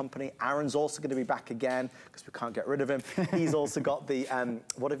Ring Company. Aaron's also going to be back again, because we can't get rid of him. He's also got the,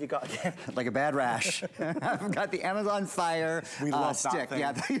 what have you got again? Like a bad rash. I've got the Amazon Fire stick.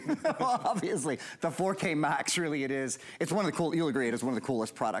 Yeah, well, obviously, the 4K Max, really it is. It's one of the cool, you'll agree, it is one of the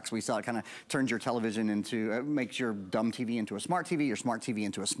coolest products we saw. It kind of turns your television into, makes your dumb TV into a smart TV, your smart TV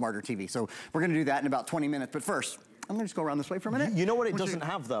into a smarter TV. So we're going to do that in about 20 minutes. But first, I'm gonna just go around this way for a minute. You know what it doesn't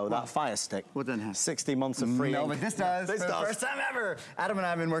have though, that Fire Stick? What doesn't have? 60 months of free ink. No, but this does. This for does. the first time ever. Adam and I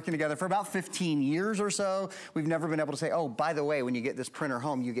have been working together for about 15 years or so. We've never been able to say, oh, by the way, when you get this printer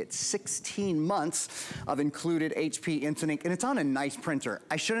home, you get 16 months of included HP Instant Ink, and it's on a nice printer.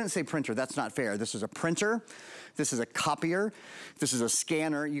 I shouldn't say printer, that's not fair. This is a printer. This is a copier. This is a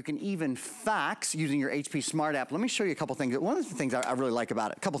scanner. You can even fax using your HP Smart app. Let me show you a couple things. One of the things I really like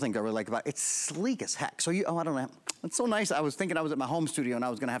about it, a couple things I really like about it, it's sleek as heck. So I don't know. It's so nice. I was thinking I was at my home studio and I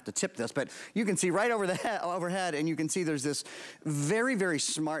was gonna have to tip this, but you can see right over the overhead, and you can see there's this very, very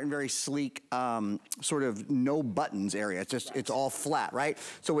smart and very sleek sort of no buttons area. It's just, it's all flat, right?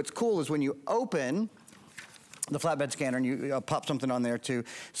 So what's cool is when you open the flatbed scanner and you pop something on there to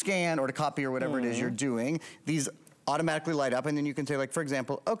scan or to copy or whatever it is you're doing, these automatically light up, and then you can say, like, for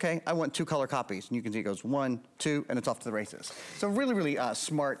example, okay, I want 2 color copies. And you can see it goes 1, 2, and it's off to the races. So really, really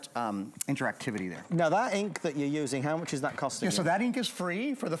smart interactivity there. Now that ink that you're using, how much is that costing you? So that ink is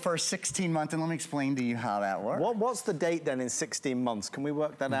free for the first 16 months, and let me explain to you how that works. What's the date then in 16 months? Can we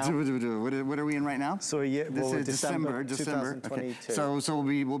work that out? What are we in right now? So this is December 2022. Okay. So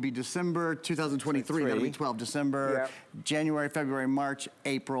we'll be December 2023. That'll be 12. December, January, February, March,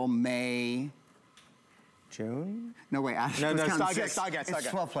 April, May. June? No, wait. Start again. It's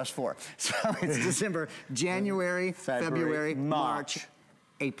 12 plus 4. So it's December, January, February, March,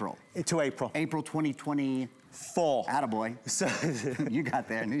 April. To April. April 2024. Attaboy. So you got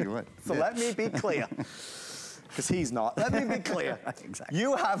there. I knew you would. So let me be clear. Because he's not. Let me be clear. Exactly.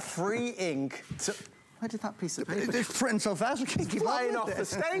 You have free ink to... Where did that piece of paper? It's printing so fast we can't keep flying off the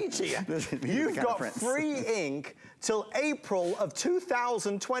stage here. You've got free ink till April of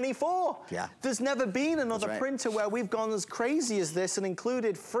 2024. Yeah. There's never been another printer where we've gone as crazy as this and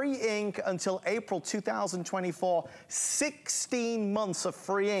included free ink until April 2024. 16 months of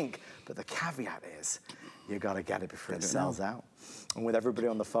free ink. But the caveat is, you gotta get it before it sells out. And with everybody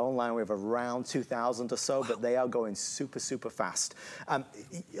on the phone line, we have around 2,000 or so, but they are going super, super fast.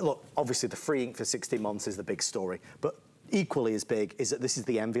 Look, obviously the free ink for 60 months is the big story, but equally as big is that this is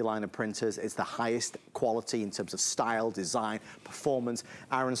the Envy line of printers. It's the highest quality in terms of style, design, performance.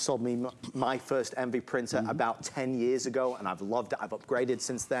 Aaron sold me my first Envy printer about 10 years ago, and I've loved it. I've upgraded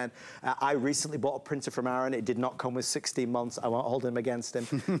since then. I recently bought a printer from Aaron. It did not come with 16 months. I won't hold him against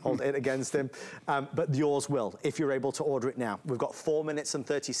him, hold it against him. But yours will, if you're able to order it now. We've got 4 minutes and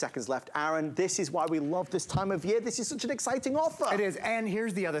 30 seconds left. Aaron, this is why we love this time of year. This is such an exciting offer. It is, and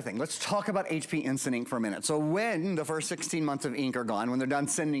here's the other thing. Let's talk about HP Instant Ink for a minute. So when the first 16 months of ink are gone, when they're done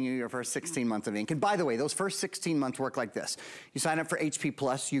sending you your first 16 months of ink. And by the way, those first 16 months work like this. You sign up for HP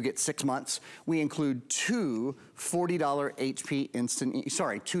Plus, you get 6 months. We include 2 $40 HP Instant Ink,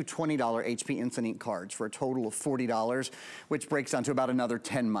 sorry, 2 $20 HP Instant Ink cards for a total of $40, which breaks down to about another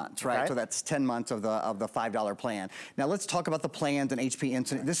 10 months, right? So that's 10 months of the $5 plan. Now let's talk about the plans and HP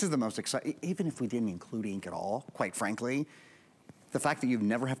Instant. This is the most exciting, even if we didn't include ink at all, quite frankly. The fact that you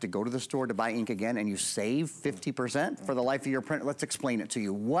never have to go to the store to buy ink again and you save 50% for the life of your printer, let's explain it to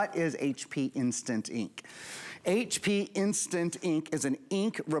you. What is HP Instant Ink? HP Instant Ink is an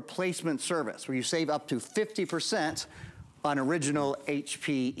ink replacement service where you save up to 50% on original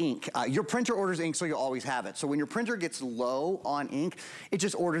HP ink. Your printer orders ink so you'll always have it. So when your printer gets low on ink, it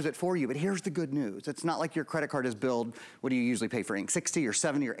just orders it for you. But here's the good news. It's not like your credit card is billed, what do you usually pay for ink? $60 or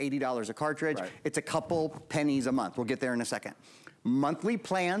 $70 or $80 a cartridge. It's a couple pennies a month. We'll get there in a second. Monthly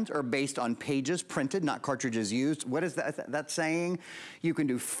plans are based on pages printed, not cartridges used. What is that saying? You can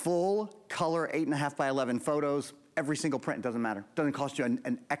do full color 8.5 by 11 photos. Every single print, doesn't matter. Doesn't cost you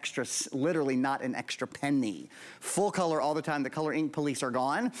an extra, literally not an extra penny. Full color all the time. The color ink police are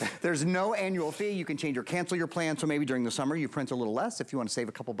gone. There's no annual fee. You can change or cancel your plan. So maybe during the summer you print a little less. If you want to save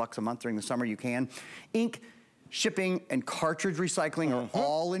a couple bucks a month during the summer, you can. Ink, shipping, and cartridge recycling are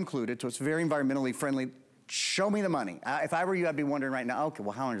all included. So it's very environmentally friendly. Show me the money. If I were you, I'd be wondering right now, okay,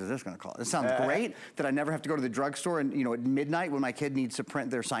 well, how much is this gonna cost? It sounds great that I never have to go to the drugstore and, you know, at midnight when my kid needs to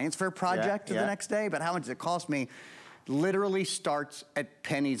print their science fair project the next day, but how much does it cost me? Literally starts at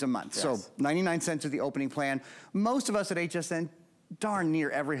pennies a month. So 99 cents is the opening plan. Most of us at HSN, darn near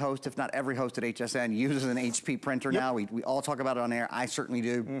every host, if not every host at HSN, uses an HP printer now. We all talk about it on air. I certainly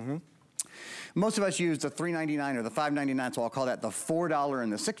do. Most of us use the $3.99 or the $5.99, so I'll call that the $4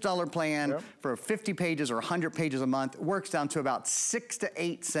 and the $6 plan for 50 pages or 100 pages a month. It works down to about 6 to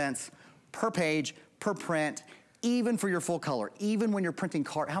 8 cents per page, per print, even for your full color, even when you're printing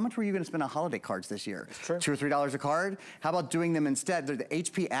card. How much were you gonna spend on holiday cards this year? $2 or $3 a card? How about doing them instead? The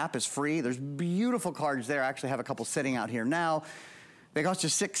HP app is free. There's beautiful cards there. I actually have a couple sitting out here now. They cost you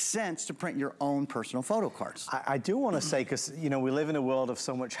 6 cents to print your own personal photo cards. I do want to say, because, you know, we live in a world of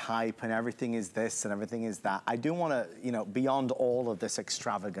so much hype and everything is this and everything is that. I do want to, you know, beyond all of this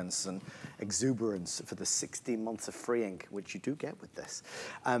extravagance and exuberance for the 16 months of free ink, which you do get with this,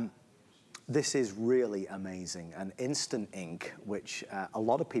 this is really amazing. And instant ink, which a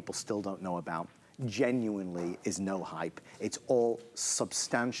lot of people still don't know about, genuinely is no hype. It's all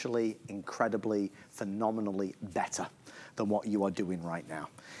substantially, incredibly, phenomenally better than what you are doing right now.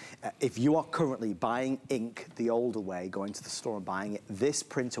 If you are currently buying ink the older way, going to the store and buying it, this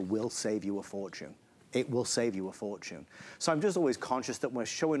printer will save you a fortune. It will save you a fortune. So I'm just always conscious that we're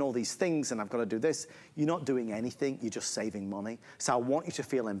showing all these things and I've got to do this. You're not doing anything, you're just saving money. So I want you to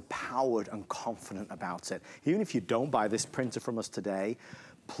feel empowered and confident about it. Even if you don't buy this printer from us today,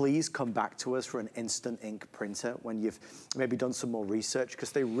 please come back to us for an instant ink printer when you've maybe done some more research,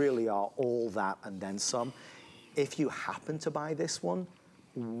 because they really are all that and then some. If you happen to buy this one,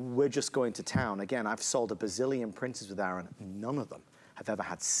 we're just going to town. Again, I've sold a bazillion printers with Aaron. None of them have ever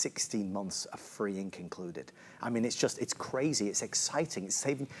had 16 months of free ink included. I mean, it's crazy, it's exciting, it's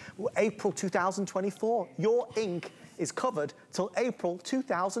saving. April 2024, your ink is covered till April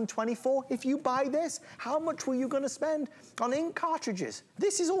 2024. If you buy this, how much were you gonna spend on ink cartridges?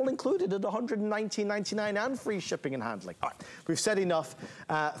 This is all included at $119.99 and free shipping and handling. All right, we've said enough.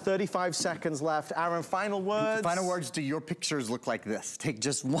 35 seconds left. Aaron, final words? Final words, do your pictures look like this? Take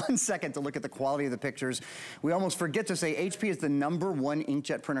just 1 second to look at the quality of the pictures. We almost forget to say HP is the #1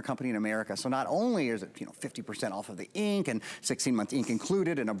 inkjet printer company in America. So not only is it 50% off of the ink and 16-month ink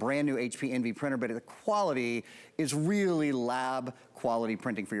included and a brand new HP Envy printer, but the quality is really lab quality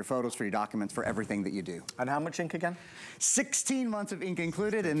printing for your photos, for your documents, for everything that you do. And how much ink again? 16 months of ink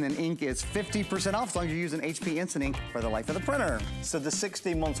included, and then ink is 50% off as long as you're using HP Instant Ink for the life of the printer. So the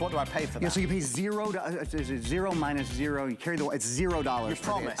 16 months, what do I pay for that? Yeah, so you pay zero minus zero. You carry it's $0. You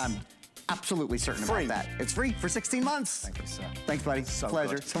promise? I'm absolutely certain about that. It's free for 16 months. Thank you, sir. Thanks, buddy. So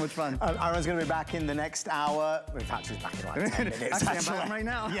pleasure. Good. So much fun. Aaron's going to be back in the next hour. In fact, he's back in like 10 minutes. Actually, I'm right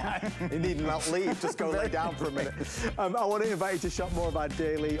now. Yeah, you need not leave. Just go lay down for a minute. I want to invite you to shop more of our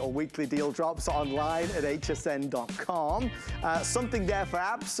daily or weekly deal drops online at hsn.com. Something there for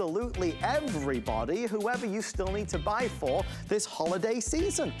absolutely everybody, whoever you still need to buy for this holiday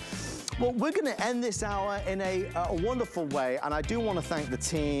season. Well, we're going to end this hour in a wonderful way, and I do want to thank the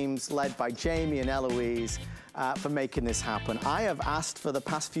teams led by Jamie and Eloise for making this happen. I have asked for the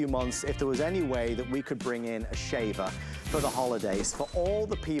past few months if there was any way that we could bring in a shaver for the holidays, for all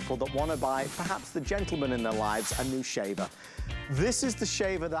the people that want to buy, perhaps the gentleman in their lives, a new shaver. This is the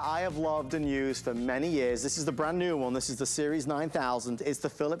shaver that I have loved and used for many years. This is the brand new one. This is the Series 9000. It's the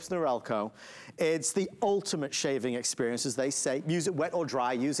Philips Norelco. It's the ultimate shaving experience, as they say. Use it wet or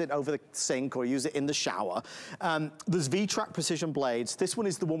dry. Use it over the sink or use it in the shower. There's V-Track precision blades. This one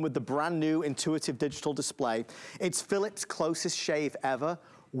is the one with the brand new intuitive digital display. It's Philips' closest shave ever.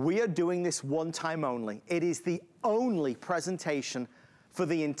 We are doing this one time only. It is the only presentation for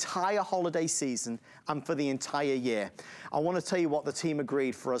the entire holiday season and for the entire year. I want to tell you what the team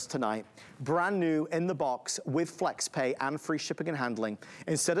agreed for us tonight. Brand new in the box with FlexPay and free shipping and handling.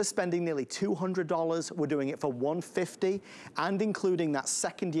 Instead of spending nearly $200, we're doing it for $150 and including that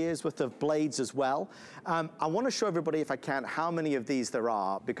second year's worth of blades as well. I want to show everybody, if I can, how many of these there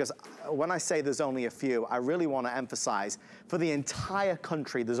are, because when I say there's only a few, I really want to emphasize for the entire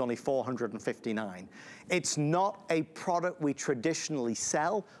country, there's only 459. It's not a product we traditionally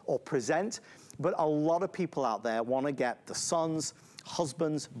sell or present, but a lot of people out there want to get the sons,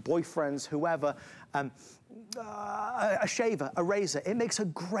 husbands, boyfriends, whoever, a shaver, a razor. It makes a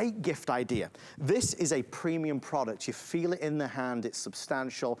great gift idea. This is a premium product. You feel it in the hand, it's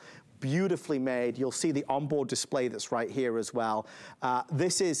substantial, beautifully made. You'll see the onboard display that's right here as well.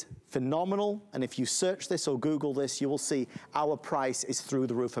 This is phenomenal, and if you search this or Google this, you will see our price is through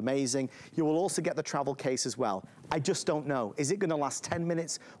the roof amazing. You will also get the travel case as well. I just don't know. Is it gonna last 10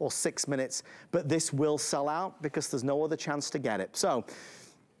 minutes or 6 minutes? But this will sell out because there's no other chance to get it. So,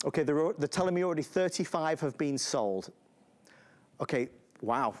 okay, they're telling me already 35 have been sold. Okay.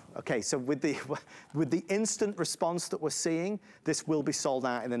 Wow, okay, so with the instant response that we're seeing, this will be sold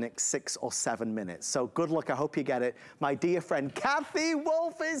out in the next 6 or 7 minutes. So good luck, I hope you get it. My dear friend, Kathy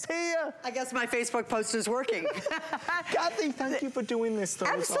Wolf is here. I guess my Facebook post is working. Kathy, thank you for doing this.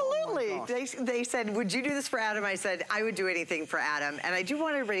 Absolutely. Oh they said, would you do this for Adam? I said, I would do anything for Adam. And I do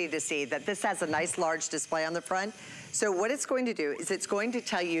want everybody to see that this has a nice large display on the front. So what it's going to do is it's going to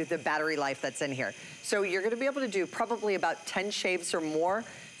tell you the battery life that's in here. So you're gonna be able to do probably about 10 shaves or more.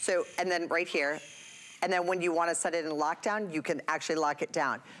 So, and then right here, and then when you wanna set it in lockdown, you can actually lock it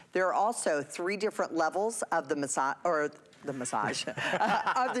down. There are also 3 different levels of the massage, or the massage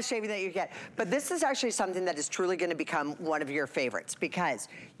of the shaving that you get. But this is actually something that is truly gonna become one of your favorites because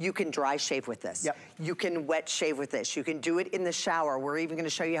you can dry shave with this. Yep. You can wet shave with this. You can do it in the shower. We're even gonna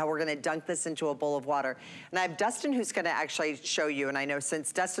show you how we're gonna dunk this into a bowl of water. And I have Dustin who's gonna actually show you, and I know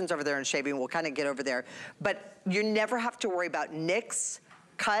since Dustin's over there in shaving, we'll kind of get over there. But you never have to worry about nicks,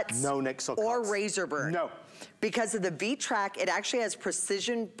 cuts, no nicks or razor burn. No. Because of the V-Track, it actually has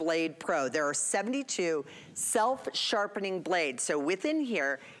Precision Blade Pro. There are 72 self-sharpening blades. So within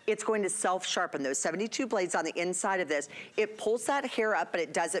here, it's going to self-sharpen those 72 blades on the inside of this. It pulls that hair up, but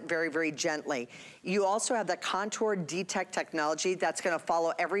it does it very, very gently. You also have the Contour Detect technology that's gonna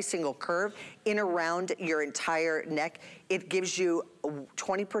follow every single curve in around your entire neck. It gives you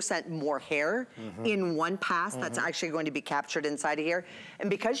 20% more hair in one pass that's actually going to be captured inside of here. And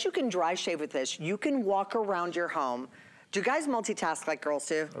because you can dry shave with this, you can walk around your home. Do you guys multitask like girls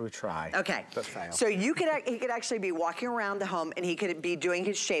do? We try. Okay. But fail. So he could actually be walking around the home and he could be doing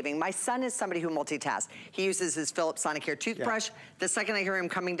his shaving. My son is somebody who multitasks. He uses his Philips Sonicare toothbrush. Yeah. The second I hear him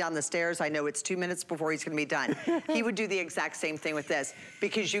coming down the stairs, I know it's 2 minutes before he's gonna be done. He would do the exact same thing with this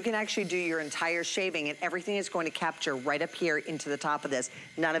because you can actually do your entire shaving and everything is going to capture right up here into the top of this.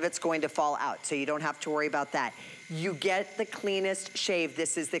 None of it's going to fall out, so you don't have to worry about that. You get the cleanest shave.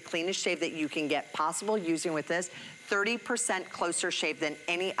 This is the cleanest shave that you can get possible using with this. 30% closer shave than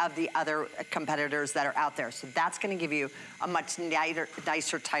any of the other competitors that are out there. So that's gonna give you a much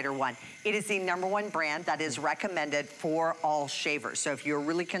nicer, tighter one. It is the #1 brand that is recommended for all shavers. So if you're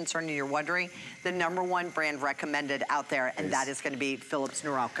really concerned and you're wondering, the #1 brand recommended out there, and that is gonna be Philips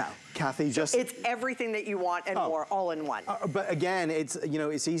Norelco. Kathy, just... It's everything that you want and more, all in one. But again, it's, you know,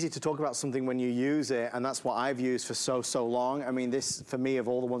 it's easy to talk about something when you use it, and that's what I've used for so long. I mean, this, for me, of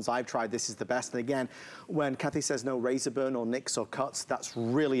all the ones I've tried, this is the best. And again, when Kathy says no razor burn or nicks or cuts, that's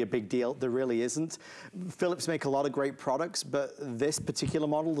really a big deal. There really isn't. Philips make a lot of great products, but this particular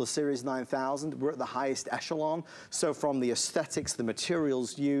model, the Series 9000, we're at the highest echelon. So from the aesthetics, the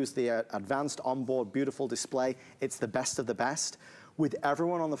materials used, the advanced onboard, beautiful display, it's the best of the best. With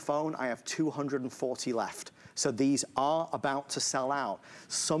everyone on the phone, I have 240 left. So these are about to sell out.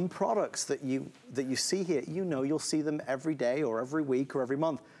 Some products that you see here, you know you'll see them every day or every week or every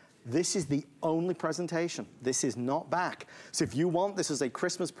month. This is the only presentation. This is not back. So if you want this as a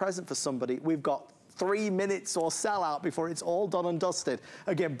Christmas present for somebody, we've got 3 minutes or sell out before it's all done and dusted.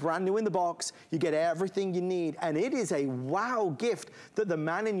 Again, brand new in the box, you get everything you need, and it is a wow gift that the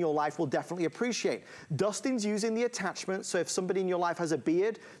man in your life will definitely appreciate. Dustin's using the attachment, so if somebody in your life has a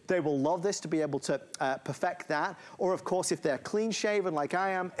beard, they will love this to be able to perfect that. Or of course, if they're clean shaven like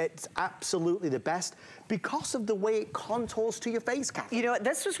I am, it's absolutely the best because of the way it contours to your face, Kathy. You know,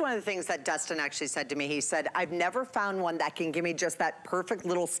 this was one of the things that Dustin actually said to me. He said, I've never found one that can give me just that perfect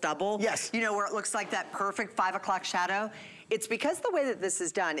little stubble. Yes. You know, where it looks like that perfect 5 o'clock shadow. It's because the way that this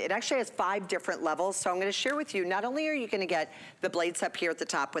is done, it actually has 5 different levels. So I'm gonna share with you, not only are you gonna get the blades up here at the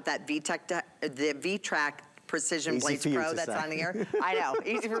top with that the V-Track Precision Blades Pro that's on here. I know,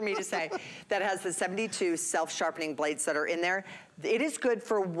 easy for me to say. That has the 72 self-sharpening blades that are in there. It is good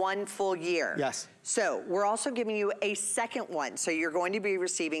for 1 full year. Yes. So we're also giving you a second one. So you're going to be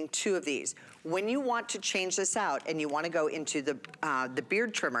receiving 2 of these. When you want to change this out and you want to go into the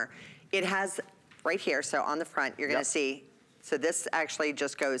beard trimmer, it has right here, so on the front, you're gonna see, so this actually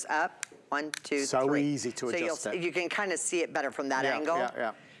just goes up, 1, 2, 3. So easy to adjust it. You can kind of see it better from that angle.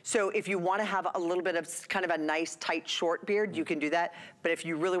 Yeah. So if you want to have a little bit of kind of a nice, tight, short beard, you can do that. But if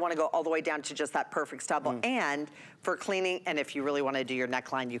you really want to go all the way down to just that perfect stubble, and for cleaning, and if you really want to do your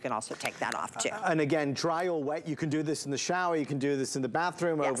neckline, you can also take that off too. And again, dry or wet, you can do this in the shower, you can do this in the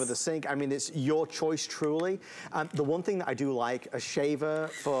bathroom, over the sink. I mean, it's your choice, truly. The one thing that I do like, a shaver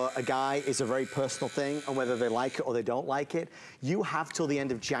for a guy is a very personal thing, and whether they like it or they don't like it, you have till the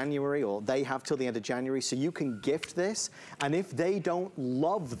end of January, or they have till the end of January, so you can gift this, and if they don't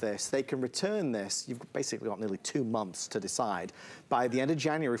love this, they can return this. You've basically got nearly 2 months to decide. By the end of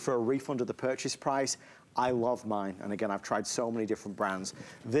January for a refund of the purchase price, I love mine, and again, I've tried so many different brands.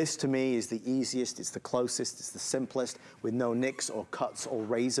 This, to me, is the easiest, it's the closest, it's the simplest, with no nicks or cuts or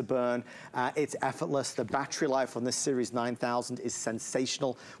razor burn. It's effortless. The battery life on this Series 9000 is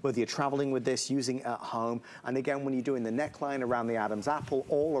sensational, whether you're traveling with this, using it at home, and again, when you're doing the neckline around the Adam's apple,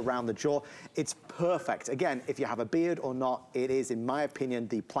 all around the jaw, it's perfect. Again, if you have a beard or not, it is, in my opinion,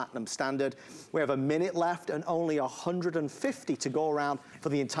 the platinum standard. We have a minute left and only 150 to go around for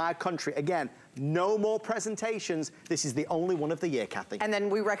the entire country. Again, no more presentations. This is the only one of the year, Kathy. And then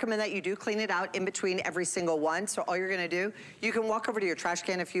we recommend that you do clean it out in between every single one. So all you're gonna do, you can walk over to your trash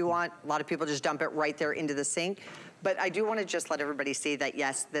can if you want. A lot of people just dump it right there into the sink. But I do wanna just let everybody see that,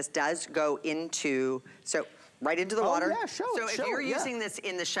 yes, this does go into, so right into the water. Yeah, show it, So if you're using this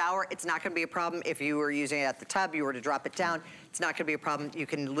in the shower, it's not gonna be a problem. If you were using it at the tub, you were to drop it down, it's not gonna be a problem. You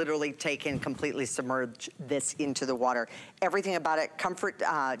can literally take and completely submerge this into the water. Everything about it, comfort,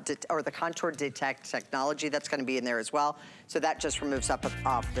 or the contour detect technology, that's gonna be in there as well. So that just removes up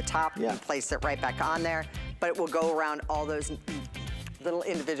off the top and place it right back on there. But it will go around all those little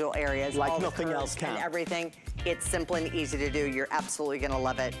individual areas. Like nothing else can. And everything. It's simple and easy to do. You're absolutely gonna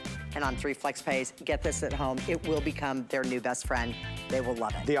love it. And on 3 FlexPays, get this at home. It will become their new best friend. They will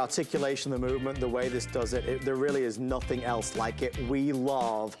love it. The articulation, the movement, the way this does it, there really is nothing else like it. We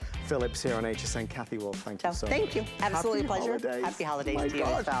love Philips here on HSN. Kathy Wolf, thank you so much. Thank you. Absolutely a pleasure. Holidays. Happy holidays My to you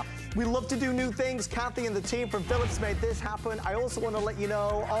gosh. as well. We love to do new things. Kathy and the team from Philips made this happen. I also want to let you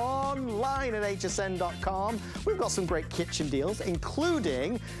know, online at hsn.com, we've got some great kitchen deals,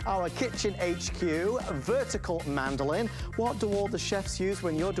 including our Kitchen HQ vertical mandolin. What do all the chefs use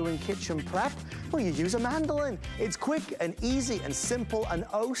when you're doing kitchen prep? Well, you use a mandolin. It's quick and easy and simple and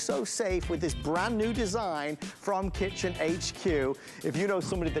oh so safe with this brand new design from Kitchen HQ. If you know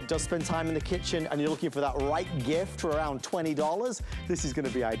somebody that does spend time in the kitchen and you're looking for that right gift for around $20, this is going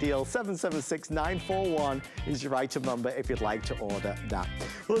to be ideal. 776-941 is your item number if you'd like to order that.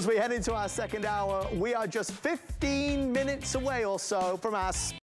 Well, as we head into our second hour, we are just 15 minutes away or so from our